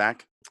scenes,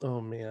 Zach?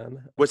 Oh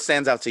man, what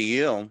stands out to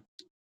you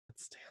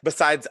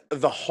besides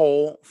the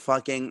whole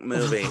fucking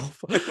movie?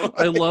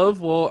 I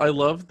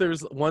love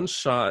there's one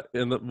shot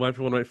might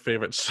be one of my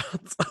favorite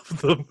shots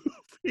of the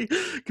movie,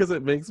 because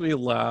it makes me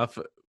laugh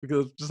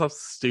because just how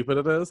stupid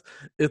it is.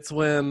 It's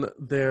when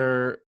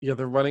they're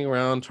running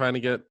around trying to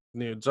get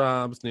new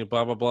jobs, new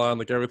blah blah blah, and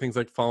like everything's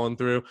like falling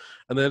through,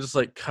 and then it just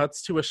like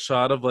cuts to a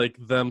shot of like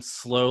them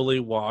slowly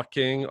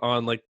walking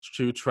on like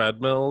 2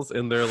 treadmills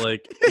in their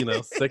like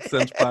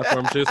 6-inch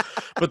platform shoes,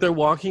 but they're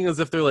walking as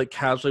if they're like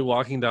casually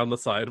walking down the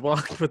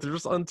sidewalk, but they're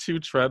just on 2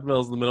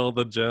 treadmills in the middle of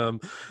the gym.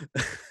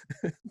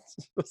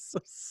 It's just so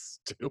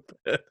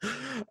stupid.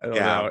 I don't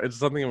know. It's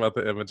something about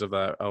the image of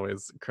that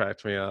always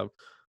cracked me up.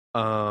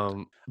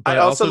 But I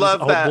also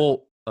love that.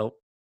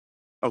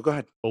 Oh, go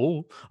ahead.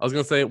 Oh, I was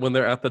going to say, when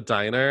they're at the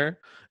diner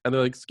and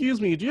they're like, excuse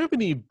me, do you have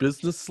any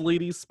business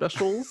lady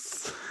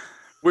specials?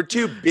 We're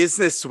 2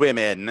 business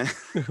women.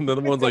 And then the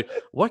one's like,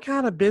 what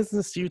kind of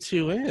business do you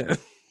 2 in?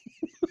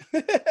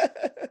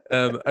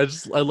 And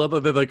I love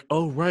that they're like,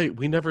 oh, right,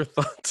 we never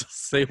thought to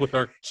say what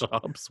our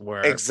jobs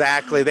were.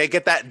 Exactly. They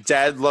get that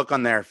dead look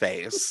on their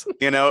face,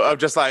 of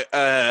just like,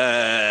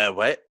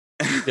 what?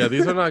 Yeah,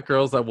 these are not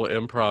girls that will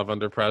improv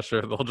under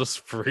pressure. They'll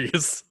just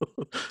freeze.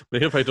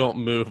 Maybe if I don't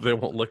move, they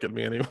won't look at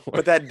me anymore.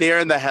 But that deer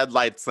in the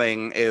headlights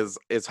thing is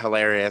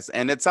hilarious.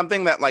 And it's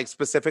something that, like,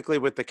 specifically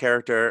with the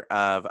character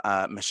of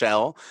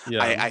Michelle,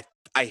 I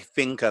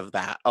think of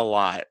that a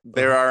lot.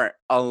 There are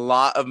a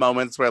lot of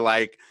moments where,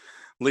 like,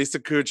 Lisa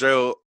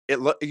Kudrow,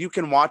 you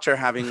can watch her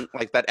having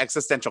like that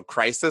existential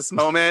crisis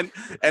moment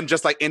and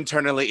just like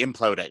internally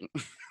imploding.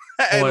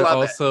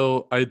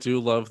 I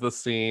do love the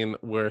scene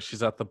where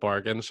she's at the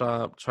bargain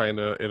shop trying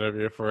to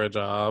interview for a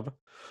job.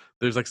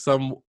 There's like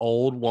some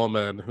old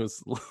woman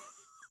who's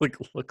like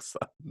looks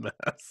a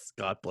mess.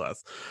 God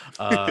bless.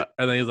 And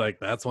then he's like,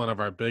 "That's one of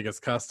our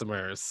biggest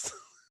customers."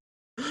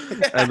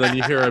 And then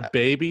you hear a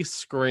baby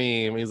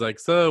scream. He's like,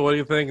 "So, what do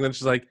you think?" And then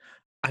she's like,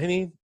 "I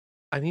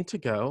need to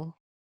go.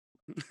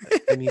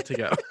 I need to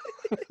go."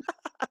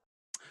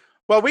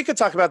 Well, we could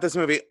talk about this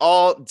movie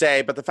all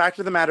day, but the fact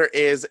of the matter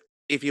is,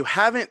 if you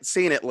haven't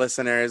seen it,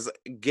 listeners,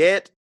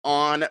 get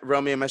on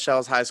Romeo and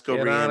Michelle's High School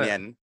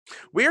Reunion.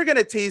 We are going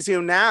to tease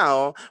you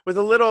now with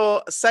a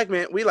little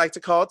segment we like to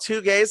call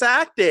Two Gays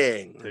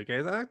Acting. 2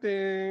 Gays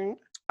Acting.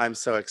 I'm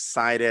so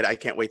excited. I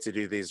can't wait to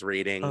do these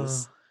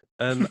readings.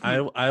 And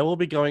I will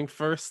be going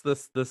first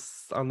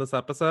on this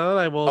episode.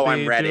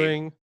 I'm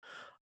ready.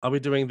 I'll be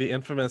doing the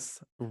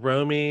infamous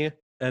Romy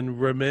and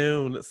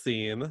Ramon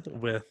scene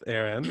with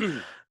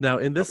Aaron. Now,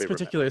 in this Ramon.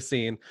 particular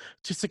scene,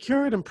 to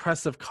secure an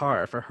impressive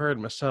car for her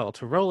and Michelle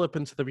to roll up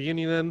into the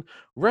reunion in,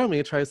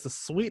 Romy tries to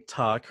sweet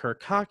talk her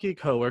cocky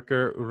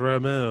coworker,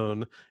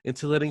 Ramon,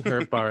 into letting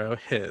her borrow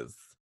his.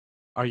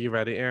 Are you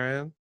ready,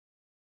 Aaron?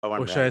 Oh,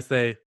 I'm Or should I ready.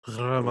 say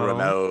Ramon?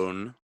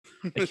 Ramon.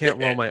 I can't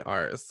roll my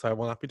R's, so I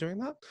will not be doing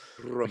that.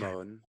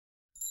 Ramon.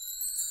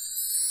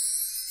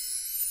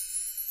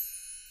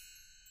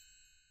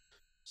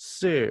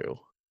 So,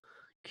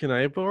 can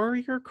I borrow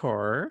your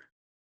car?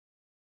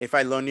 If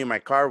I loan you my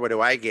car, what do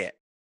I get?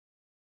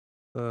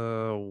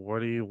 What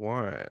do you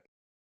want?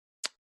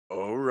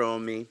 Oh,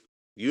 Romy,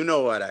 you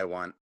know what I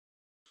want.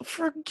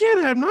 Forget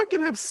it. I'm not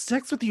gonna have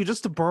sex with you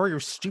just to borrow your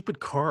stupid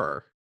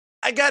car.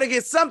 I gotta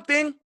get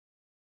something.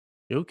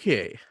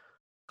 Okay.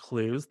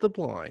 Close the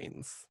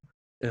blinds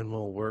and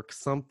we'll work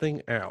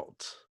something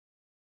out.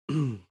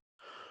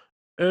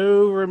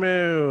 Oh,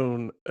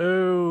 Ramon.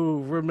 Oh,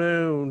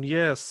 Ramon.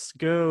 Yes,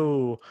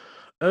 go.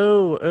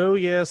 Oh,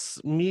 yes.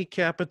 Me,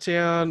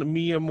 Capitan,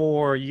 me,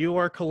 Amor. You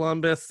are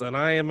Columbus and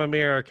I am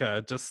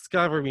America.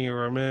 Discover me,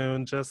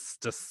 Ramon.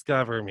 Just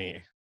discover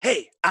me.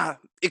 Hey,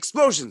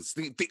 explosions.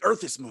 The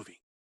Earth is moving.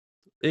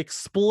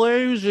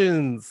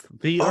 Explosions.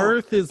 The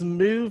Earth is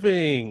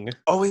moving.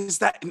 Oh, is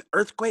that an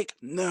earthquake?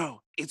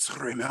 No, it's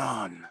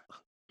Ramon.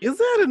 Is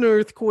that an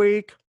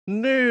earthquake?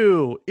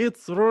 No,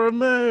 it's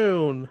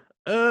Ramon.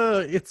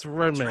 It's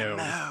Ramon.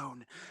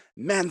 Ramon.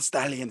 Man,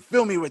 Stallion,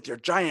 fill me with your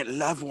giant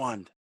love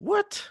wand.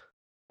 What?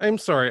 I'm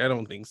sorry, I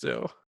don't think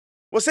so.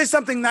 Well, say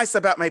something nice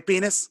about my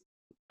penis.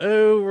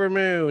 Oh,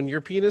 Ramon,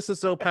 your penis is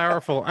so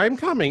powerful. I'm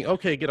coming.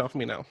 Okay, get off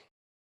me now.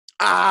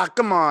 Ah,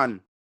 come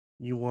on.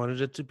 You wanted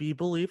it to be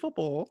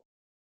believable.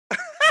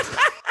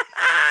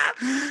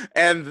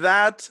 And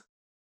that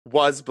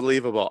was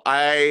believable.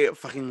 I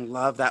fucking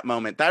love that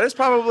moment. That is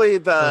probably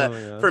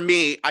for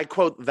me, I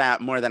quote that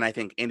more than I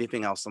think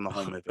anything else in the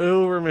whole movie.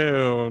 Oh,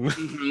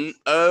 Ramon.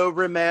 Oh,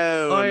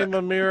 Ramon. I'm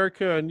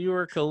America and you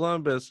are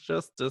Columbus.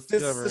 Just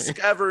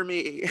discover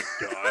me.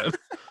 God.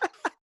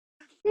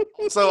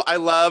 So I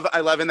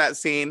love in that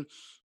scene.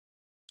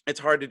 It's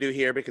hard to do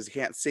here because you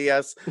can't see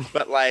us,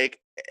 but like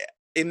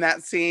in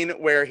that scene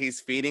where he's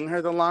feeding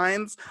her the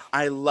lines,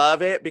 I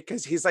love it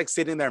because he's like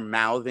sitting there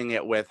mouthing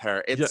it with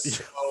her. It's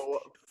so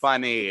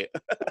funny.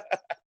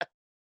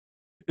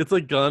 It's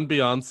like gone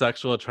beyond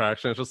sexual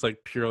attraction. It's just like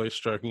purely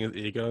stroking his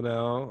ego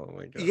now. Oh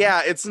my God.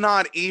 Yeah, it's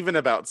not even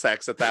about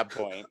sex at that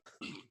point.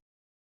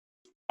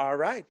 All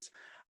right.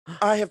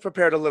 I have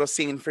prepared a little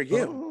scene for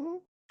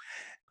you.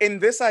 In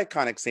this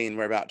iconic scene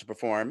we're about to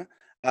perform,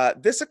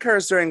 this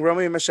occurs during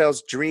Romeo and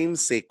Michelle's dream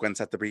sequence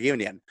at the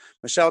reunion.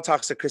 Michelle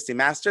talks to Christy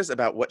Masters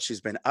about what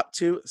she's been up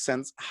to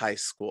since high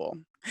school.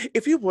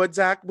 If you would,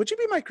 Zach, would you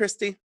be my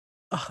Christy?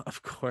 Oh,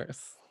 of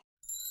course.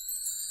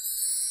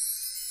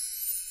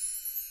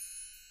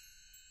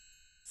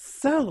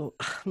 So,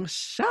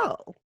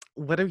 Michelle,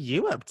 what are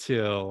you up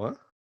to?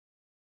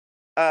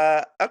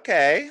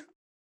 Okay.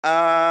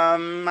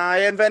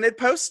 I invented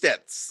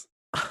Post-its.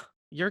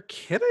 You're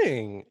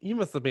kidding. You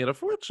must have made a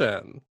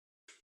fortune.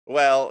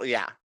 Well,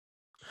 yeah.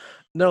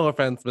 No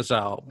offense,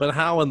 Michelle, but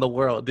how in the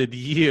world did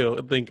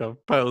you think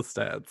of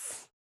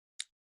Post-its?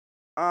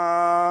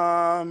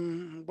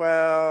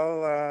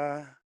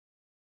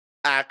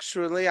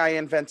 Actually, I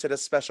invented a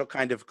special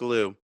kind of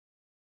glue.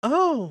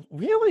 Oh,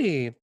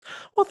 really?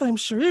 Well, I'm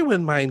sure you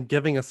wouldn't mind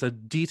giving us a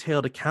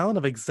detailed account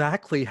of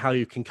exactly how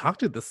you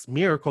concocted this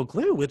miracle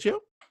glue, would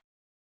you?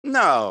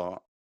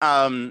 No.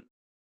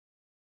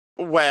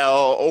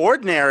 Well,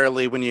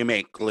 ordinarily when you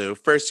make glue,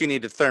 first you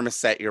need to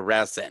thermoset your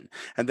resin.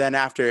 And then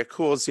after it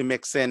cools, you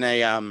mix in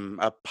a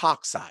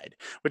epoxide,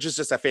 which is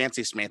just a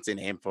fancy schmancy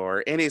name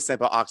for any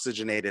simple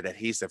oxygenated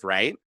adhesive,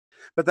 right?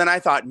 But then I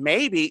thought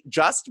maybe,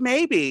 just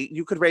maybe,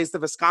 you could raise the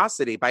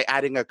viscosity by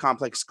adding a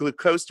complex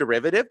glucose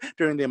derivative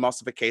during the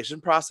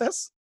emulsification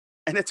process.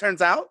 And it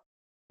turns out,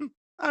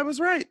 I was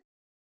right.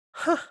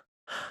 Huh.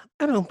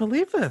 I don't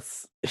believe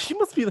this. You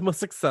must be the most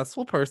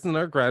successful person in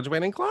our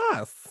graduating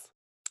class.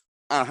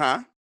 Uh-huh.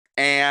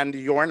 And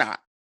you're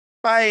not.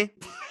 Bye.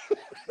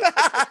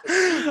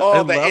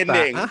 Oh, the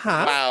ending.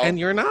 Wow. And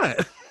you're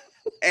not.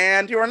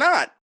 And you're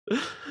not.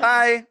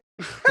 Bye.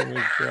 Oh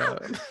my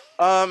God.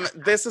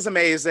 This is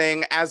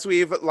amazing. As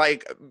we've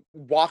like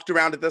walked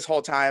around it this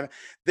whole time,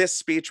 this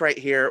speech right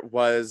here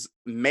was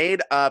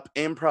made up,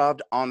 improv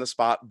on the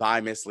spot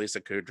by Miss Lisa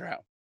Kudrow.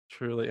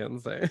 Truly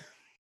insane.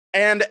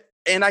 And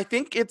I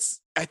think it's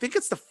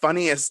the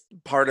funniest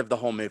part of the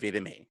whole movie to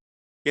me.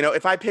 You know,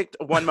 if I picked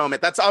one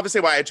moment, that's obviously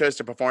why I chose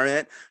to perform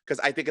it, because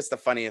I think it's the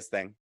funniest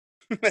thing.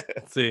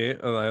 See,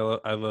 and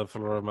I love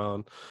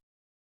Ramon.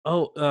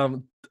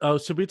 Oh,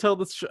 should we tell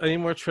this any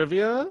more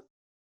trivia?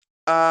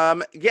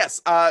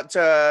 Yes.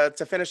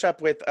 To finish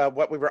up with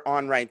what we were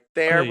on right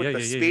there with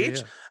the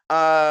speech.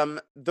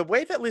 The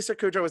way that Lisa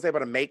Kudrow was able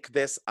to make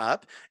this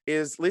up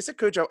is Lisa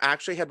Kudrow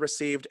actually had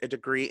received a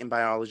degree in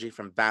biology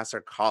from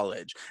Vassar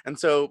College. And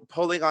so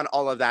pulling on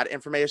all of that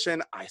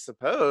information, I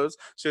suppose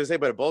she was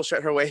able to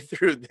bullshit her way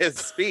through this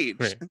speech.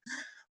 Right.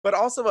 But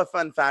also a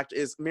fun fact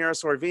is Mira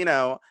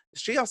Sorvino,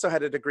 she also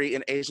had a degree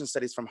in Asian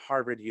studies from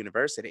Harvard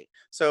University.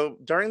 So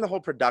during the whole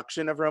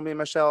production of Romeo and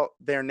Michelle,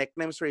 their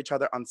nicknames for each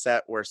other on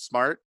set were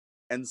Smart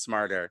and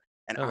Smarter.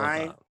 And I love I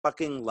that.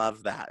 fucking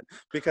love that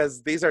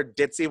because these are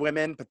ditzy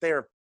women, but they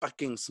are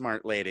fucking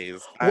smart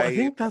ladies. Well, I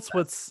think that's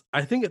what's.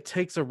 I think it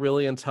takes a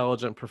really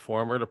intelligent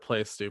performer to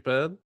play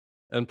stupid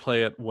and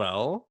play it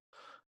well.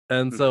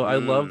 And so I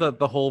love that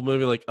the whole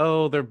movie, like,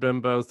 oh, they're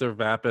bimbos, they're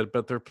vapid,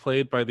 but they're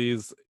played by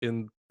these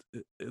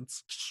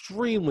it's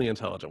extremely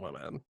intelligent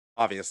women.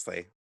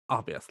 Obviously.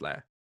 Obviously.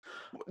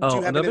 Do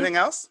you have anything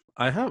else?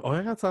 I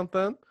got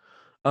something.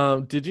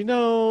 Did you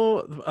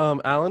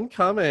know Alan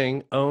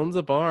Cumming owns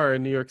a bar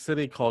in New York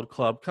City called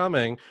Club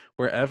Cumming,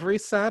 where every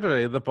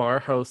Saturday the bar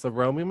hosts a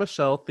Romeo and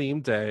Michelle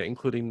themed day,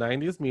 including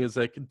 90s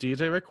music,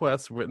 DJ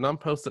requests written on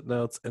Post-it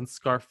notes, and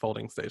scarf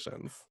folding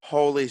stations.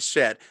 Holy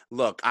shit.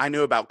 Look, I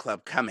knew about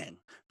Club Cumming,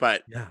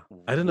 but yeah,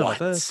 I didn't know about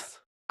this.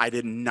 I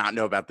did not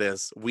know about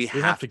this. We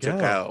have to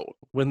go.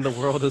 When the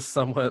world is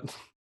somewhat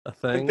a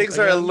thing. When things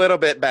are a little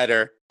bit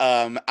better,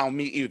 I'll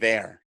meet you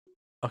there.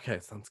 Okay,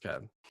 sounds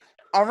good.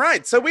 All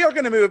right, so we are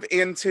going to move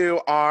into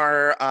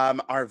our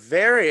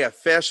very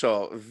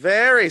official,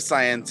 very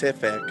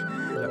scientific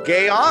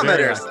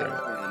gayometer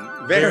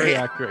section. Very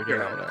accurate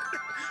gayometer.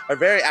 A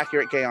very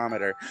accurate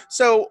gayometer.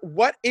 So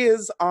what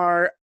is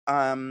our,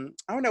 I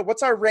don't know,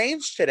 what's our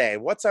range today?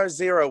 What's our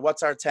 0?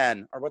 What's our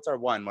 10? Or what's our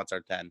 1? What's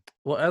our 10?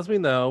 Well, as we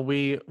know,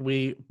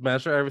 we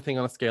measure everything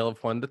on a scale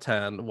of 1 to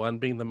 10, 1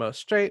 being the most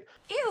straight.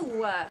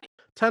 Ew!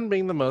 10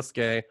 being the most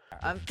gay.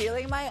 I'm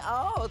feeling my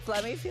oats.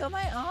 Let me feel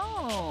my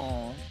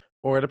own.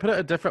 Or to put it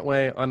a different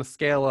way, on a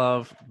scale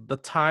of the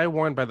tie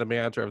worn by the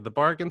manager of the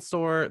bargain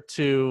store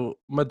to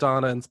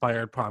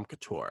Madonna-inspired prom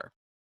couture.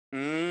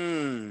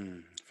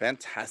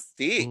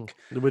 Fantastic.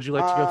 Would you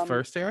like to go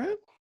first, Aaron?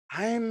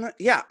 I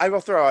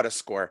will throw out a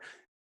score.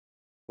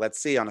 Let's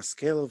see, on a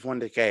scale of 1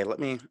 to gay,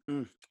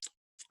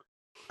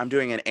 I'm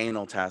doing an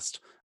anal test.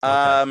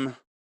 Okay.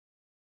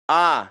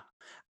 I'm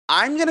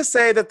going to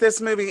say that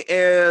this movie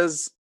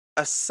is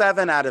a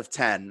 7 out of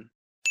 10.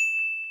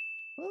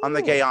 On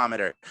the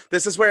gayometer.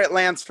 This is where it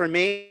lands for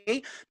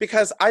me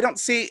because I don't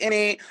see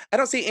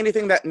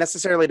anything that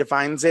necessarily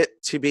defines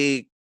it to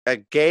be a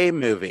gay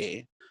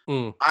movie.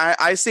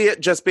 I see it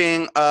just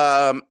being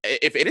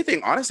if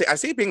anything, honestly, I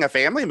see it being a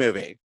family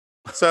movie.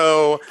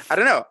 So I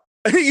don't know.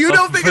 You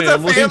don't think it's a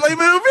family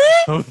movie?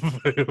 A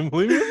family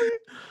movie?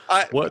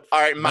 What? All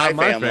right, my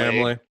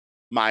family.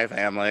 My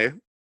family.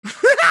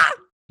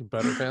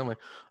 Better family.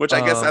 Which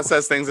I guess that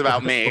says things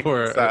about me.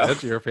 Or an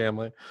edgier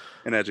family.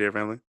 An edgier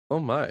family. Oh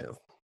my.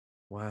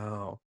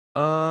 Wow.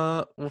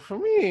 Well, for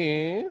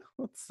me,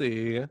 let's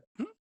see. If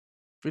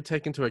we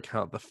take into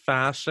account the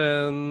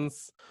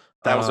fashions.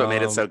 That was what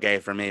made it so gay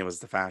for me, was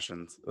the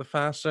fashions. The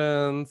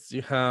fashions.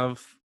 You have,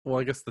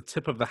 well, I guess the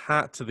tip of the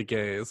hat to the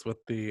gays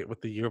with the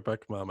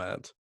yearbook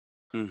moment.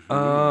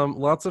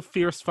 Lots of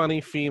fierce,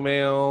 funny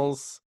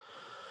females.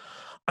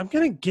 I'm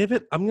gonna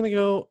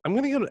go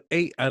an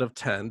 8 out of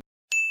 10.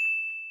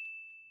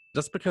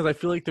 Just because I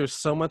feel like there's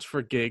so much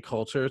for gay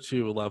culture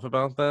to love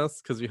about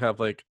this, because you have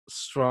like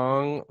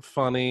strong,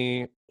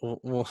 funny,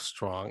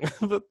 strong,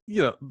 but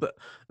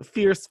the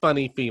fierce,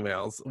 funny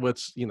females,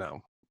 which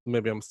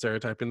maybe I'm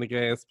stereotyping the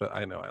gays, but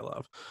I know I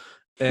love.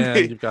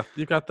 And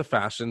you've got the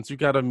fashions, you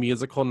got a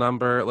musical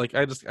number. Like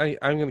I'm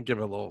gonna give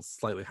it a little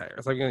slightly higher,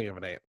 so I'm gonna give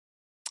it an 8.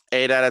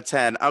 8 out of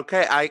 10.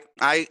 Okay,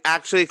 I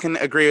actually can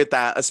agree with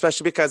that,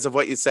 especially because of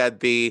what you said,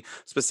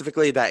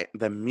 specifically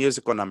the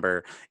musical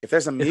number. If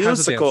there's a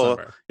musical,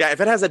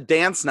 if it has a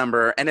dance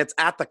number and it's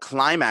at the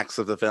climax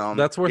of the film,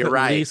 that's worth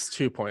at least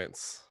 2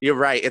 points. You're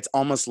right. It's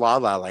almost La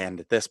La Land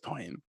at this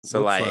point.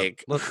 So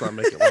let's not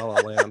make it La La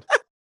Land.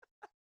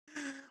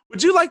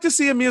 Would you like to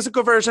see a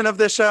musical version of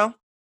this show?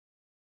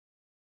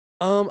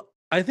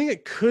 I think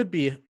it could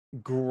be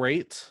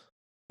great.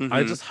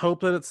 I just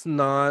hope that it's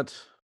not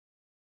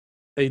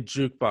a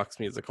jukebox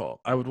musical.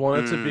 I would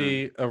want it to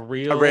be a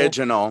real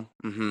original.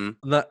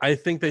 That I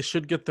think they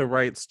should get the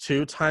rights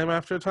to Time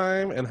After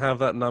Time and have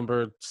that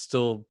number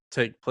still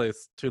take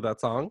place to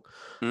that song.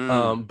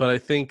 But I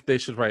think they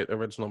should write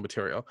original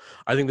material.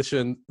 I think they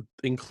should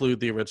include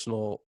the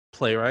original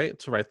playwright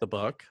to write the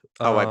book.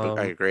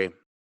 I agree.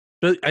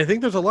 But I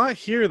think there's a lot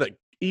here that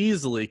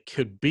easily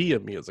could be a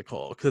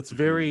musical because it's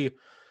very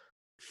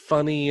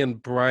funny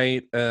and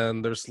bright,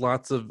 and there's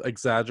lots of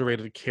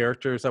exaggerated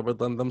characters that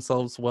would lend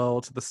themselves well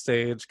to the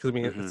stage, because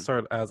it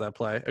started as a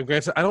play. And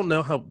granted, I don't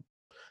know how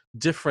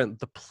different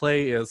the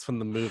play is from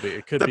the movie.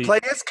 It could be. The play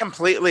is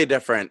completely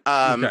different.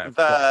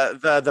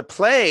 The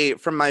play,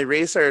 from my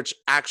research,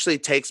 actually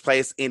takes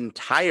place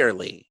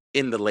entirely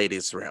in the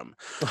ladies' room.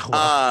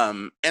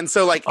 And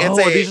so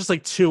these just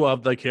like 2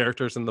 of the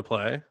characters in the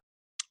play.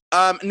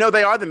 No,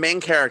 they are the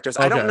main characters.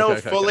 I don't know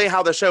fully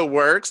how the show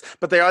works,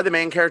 but they are the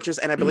main characters,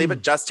 and I believe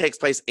it just takes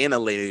place in a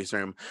ladies'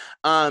 room.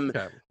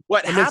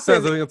 What happened? I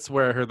think it's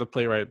where the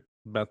playwright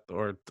met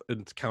or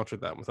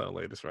encountered them within a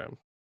ladies' room.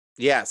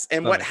 Yes,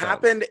 and That what makes sense.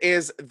 happened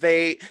is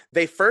they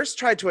first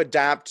tried to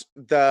adapt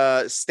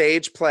the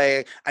stage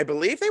play. I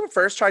believe they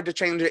first tried to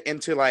change it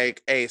into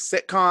like a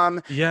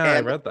sitcom. Yeah, I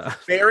and read that.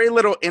 Very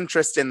little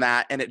interest in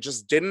that, and it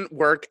just didn't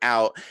work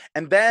out.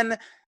 And then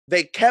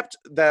they kept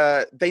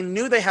they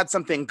knew they had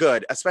something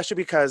good, especially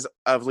because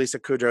of Lisa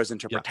Kudrow's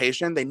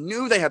interpretation. They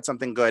knew they had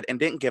something good and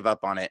didn't give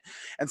up on it.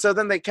 And so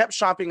then they kept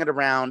shopping it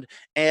around,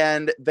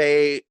 and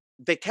they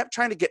kept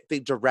trying to get the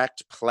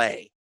direct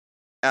play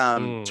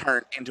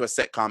turned into a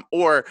sitcom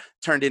or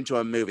turned into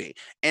a movie.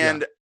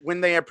 And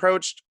when they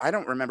approached, I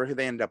don't remember who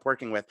they ended up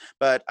working with,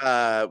 but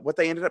what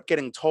they ended up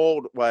getting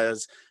told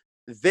was,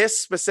 this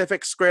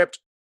specific script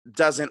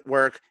doesn't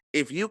work.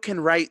 If you can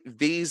write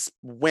these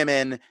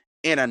women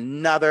in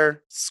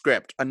another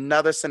script,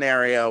 another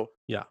scenario,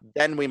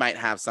 then we might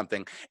have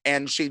something.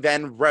 And she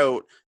then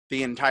wrote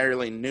the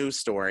entirely new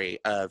story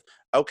of,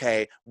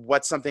 okay,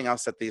 what's something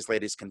else that these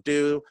ladies can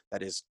do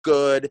that is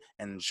good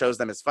and shows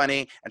them as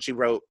funny? And she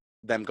wrote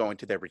them going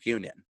to their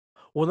reunion.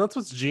 Well, that's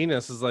what's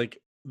genius is like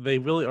they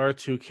really are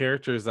two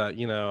characters that,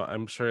 you know,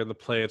 I'm sure in the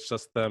play it's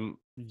just them,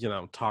 you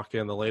know, talking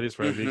in the ladies'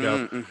 room. You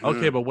go,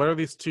 okay, but what are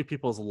these two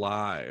people's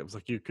lives?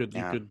 Like you could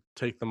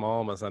take them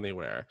almost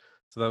anywhere.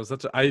 So that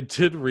was I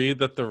did read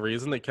that the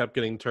reason they kept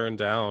getting turned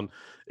down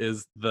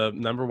is the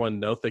number one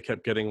note they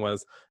kept getting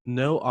was,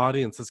 no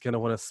audience is going to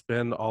want to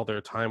spend all their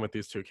time with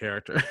these two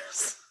characters.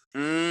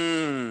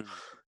 Because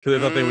they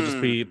thought they would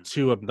just be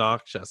too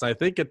obnoxious. I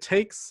think it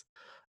takes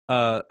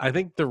I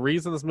think the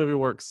reason this movie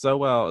works so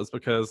well is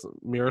because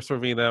Mira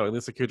Sorvino and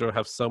Lisa Kudrow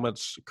have so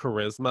much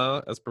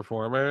charisma as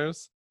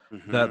performers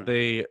that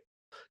they,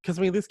 because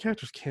I mean these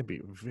characters can be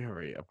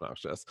very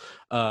obnoxious,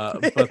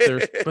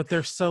 but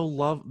they're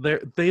so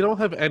they don't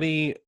have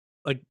any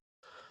like,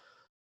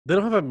 they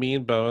don't have a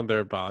mean bone in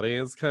their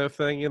bodies kind of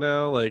thing, you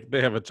know, like they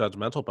have a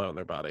judgmental bone in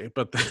their body,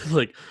 but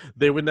like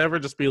they would never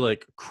just be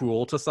like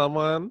cruel to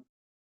someone,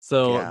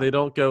 so they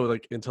don't go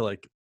like into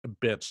like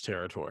bitch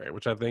territory,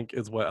 which I think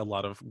is what a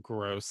lot of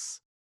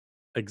gross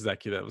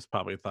executives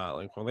probably thought,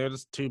 like, well, they're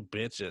just two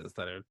bitches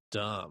that are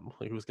dumb,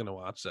 like who's gonna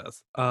watch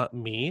this?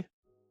 Me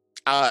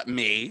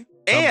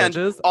And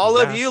bitches? all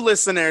of you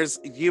listeners,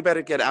 you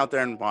better get out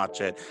there and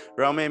watch it.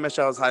 Romeo and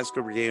Michelle's High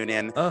School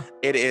Reunion.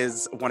 It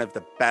is one of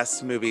the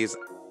best movies.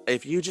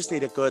 If you just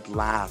need a good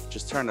laugh,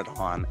 just turn it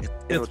on.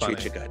 It'll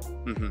treat you good.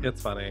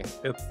 It's funny.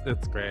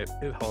 It's great.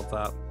 It holds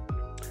up.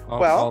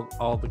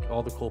 All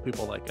the cool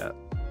people like it.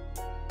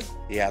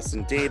 Yes,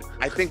 indeed.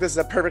 I think this is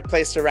a perfect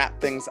place to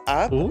wrap things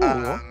up.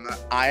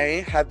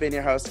 I have been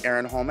your host,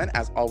 Aaron Holman.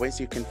 As always,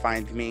 you can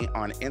find me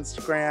on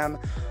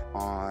Instagram,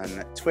 on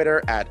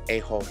Twitter at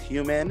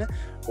AWholeHuman,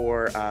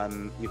 or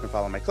you can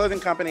follow my clothing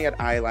company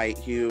at I Light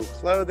Hue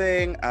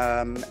Clothing.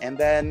 And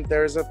then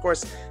there's, of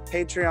course,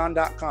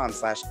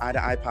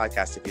 patreon.com/eye-to-eye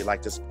podcast if you'd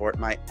like to support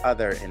my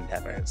other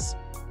endeavors.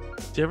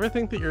 Do you ever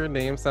think that your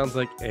name sounds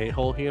like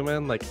a-hole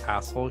human, like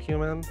asshole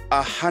human?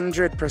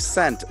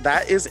 100%.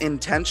 That is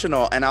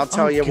intentional, and I'll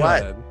tell you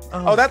what.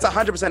 That's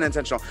 100%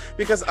 intentional.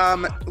 Because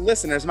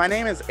listeners, my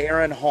name is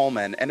Aaron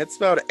Holman, and it's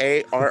spelled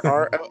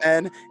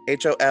ARRONHOLMAN.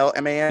 He's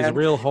a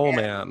real hole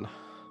man.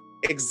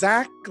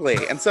 Exactly.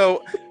 And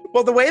so,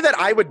 well, the way that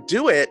I would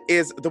do it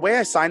is the way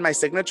I sign my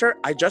signature,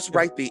 I just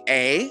write the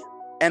A,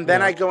 and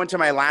then I go into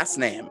my last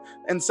name.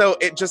 And so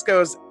it just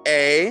goes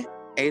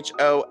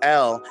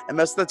AHOL, and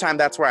most of the time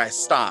that's where I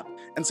stop.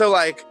 And so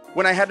like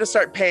when I had to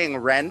start paying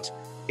rent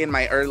in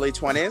my early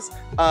 20s,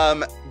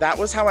 that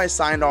was how I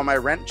signed all my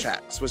rent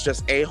checks, was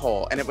just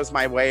a-hole, and it was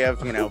my way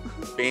of, you know,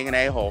 being an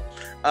a-hole.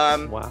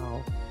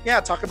 Wow. Yeah,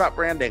 talk about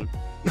branding.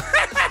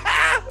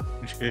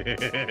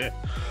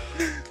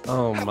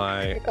 Oh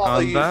my.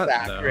 On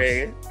that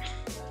note,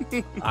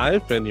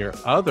 I've been your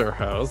other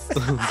host,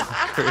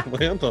 Zachary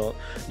Landel.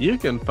 You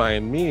can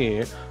find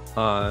me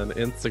on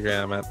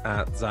Instagram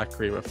at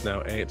Zachary with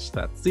no H.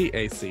 That's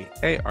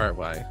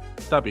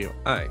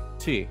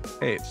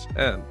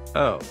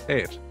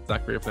ZacharyWithNoH.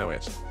 Zachary with no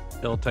H.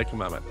 It'll take a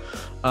moment.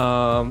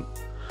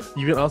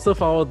 You can also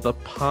follow the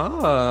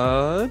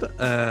pod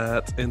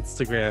at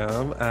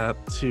Instagram at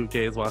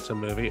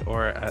 2gayswatchamovie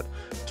or at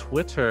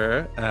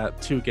Twitter at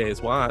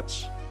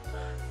 2gayswatch.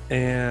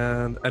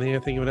 And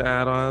anything you want to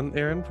add on,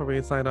 Aaron, before we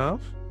sign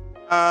off?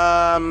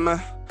 Eye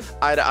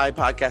to Eye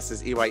podcast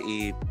is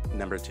EYE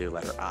number 2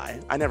 letter I.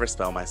 I never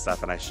spell my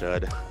stuff, and I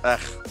should. Ugh.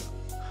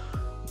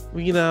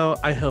 Well, you know,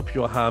 I hope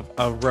you'll have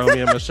a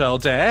Romeo and Michelle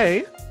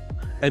day.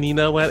 And you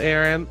know what,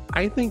 Aaron?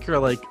 I think you're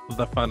like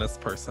the funnest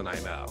person I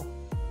know.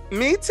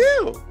 Me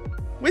too.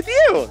 With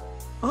you.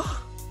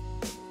 Oh.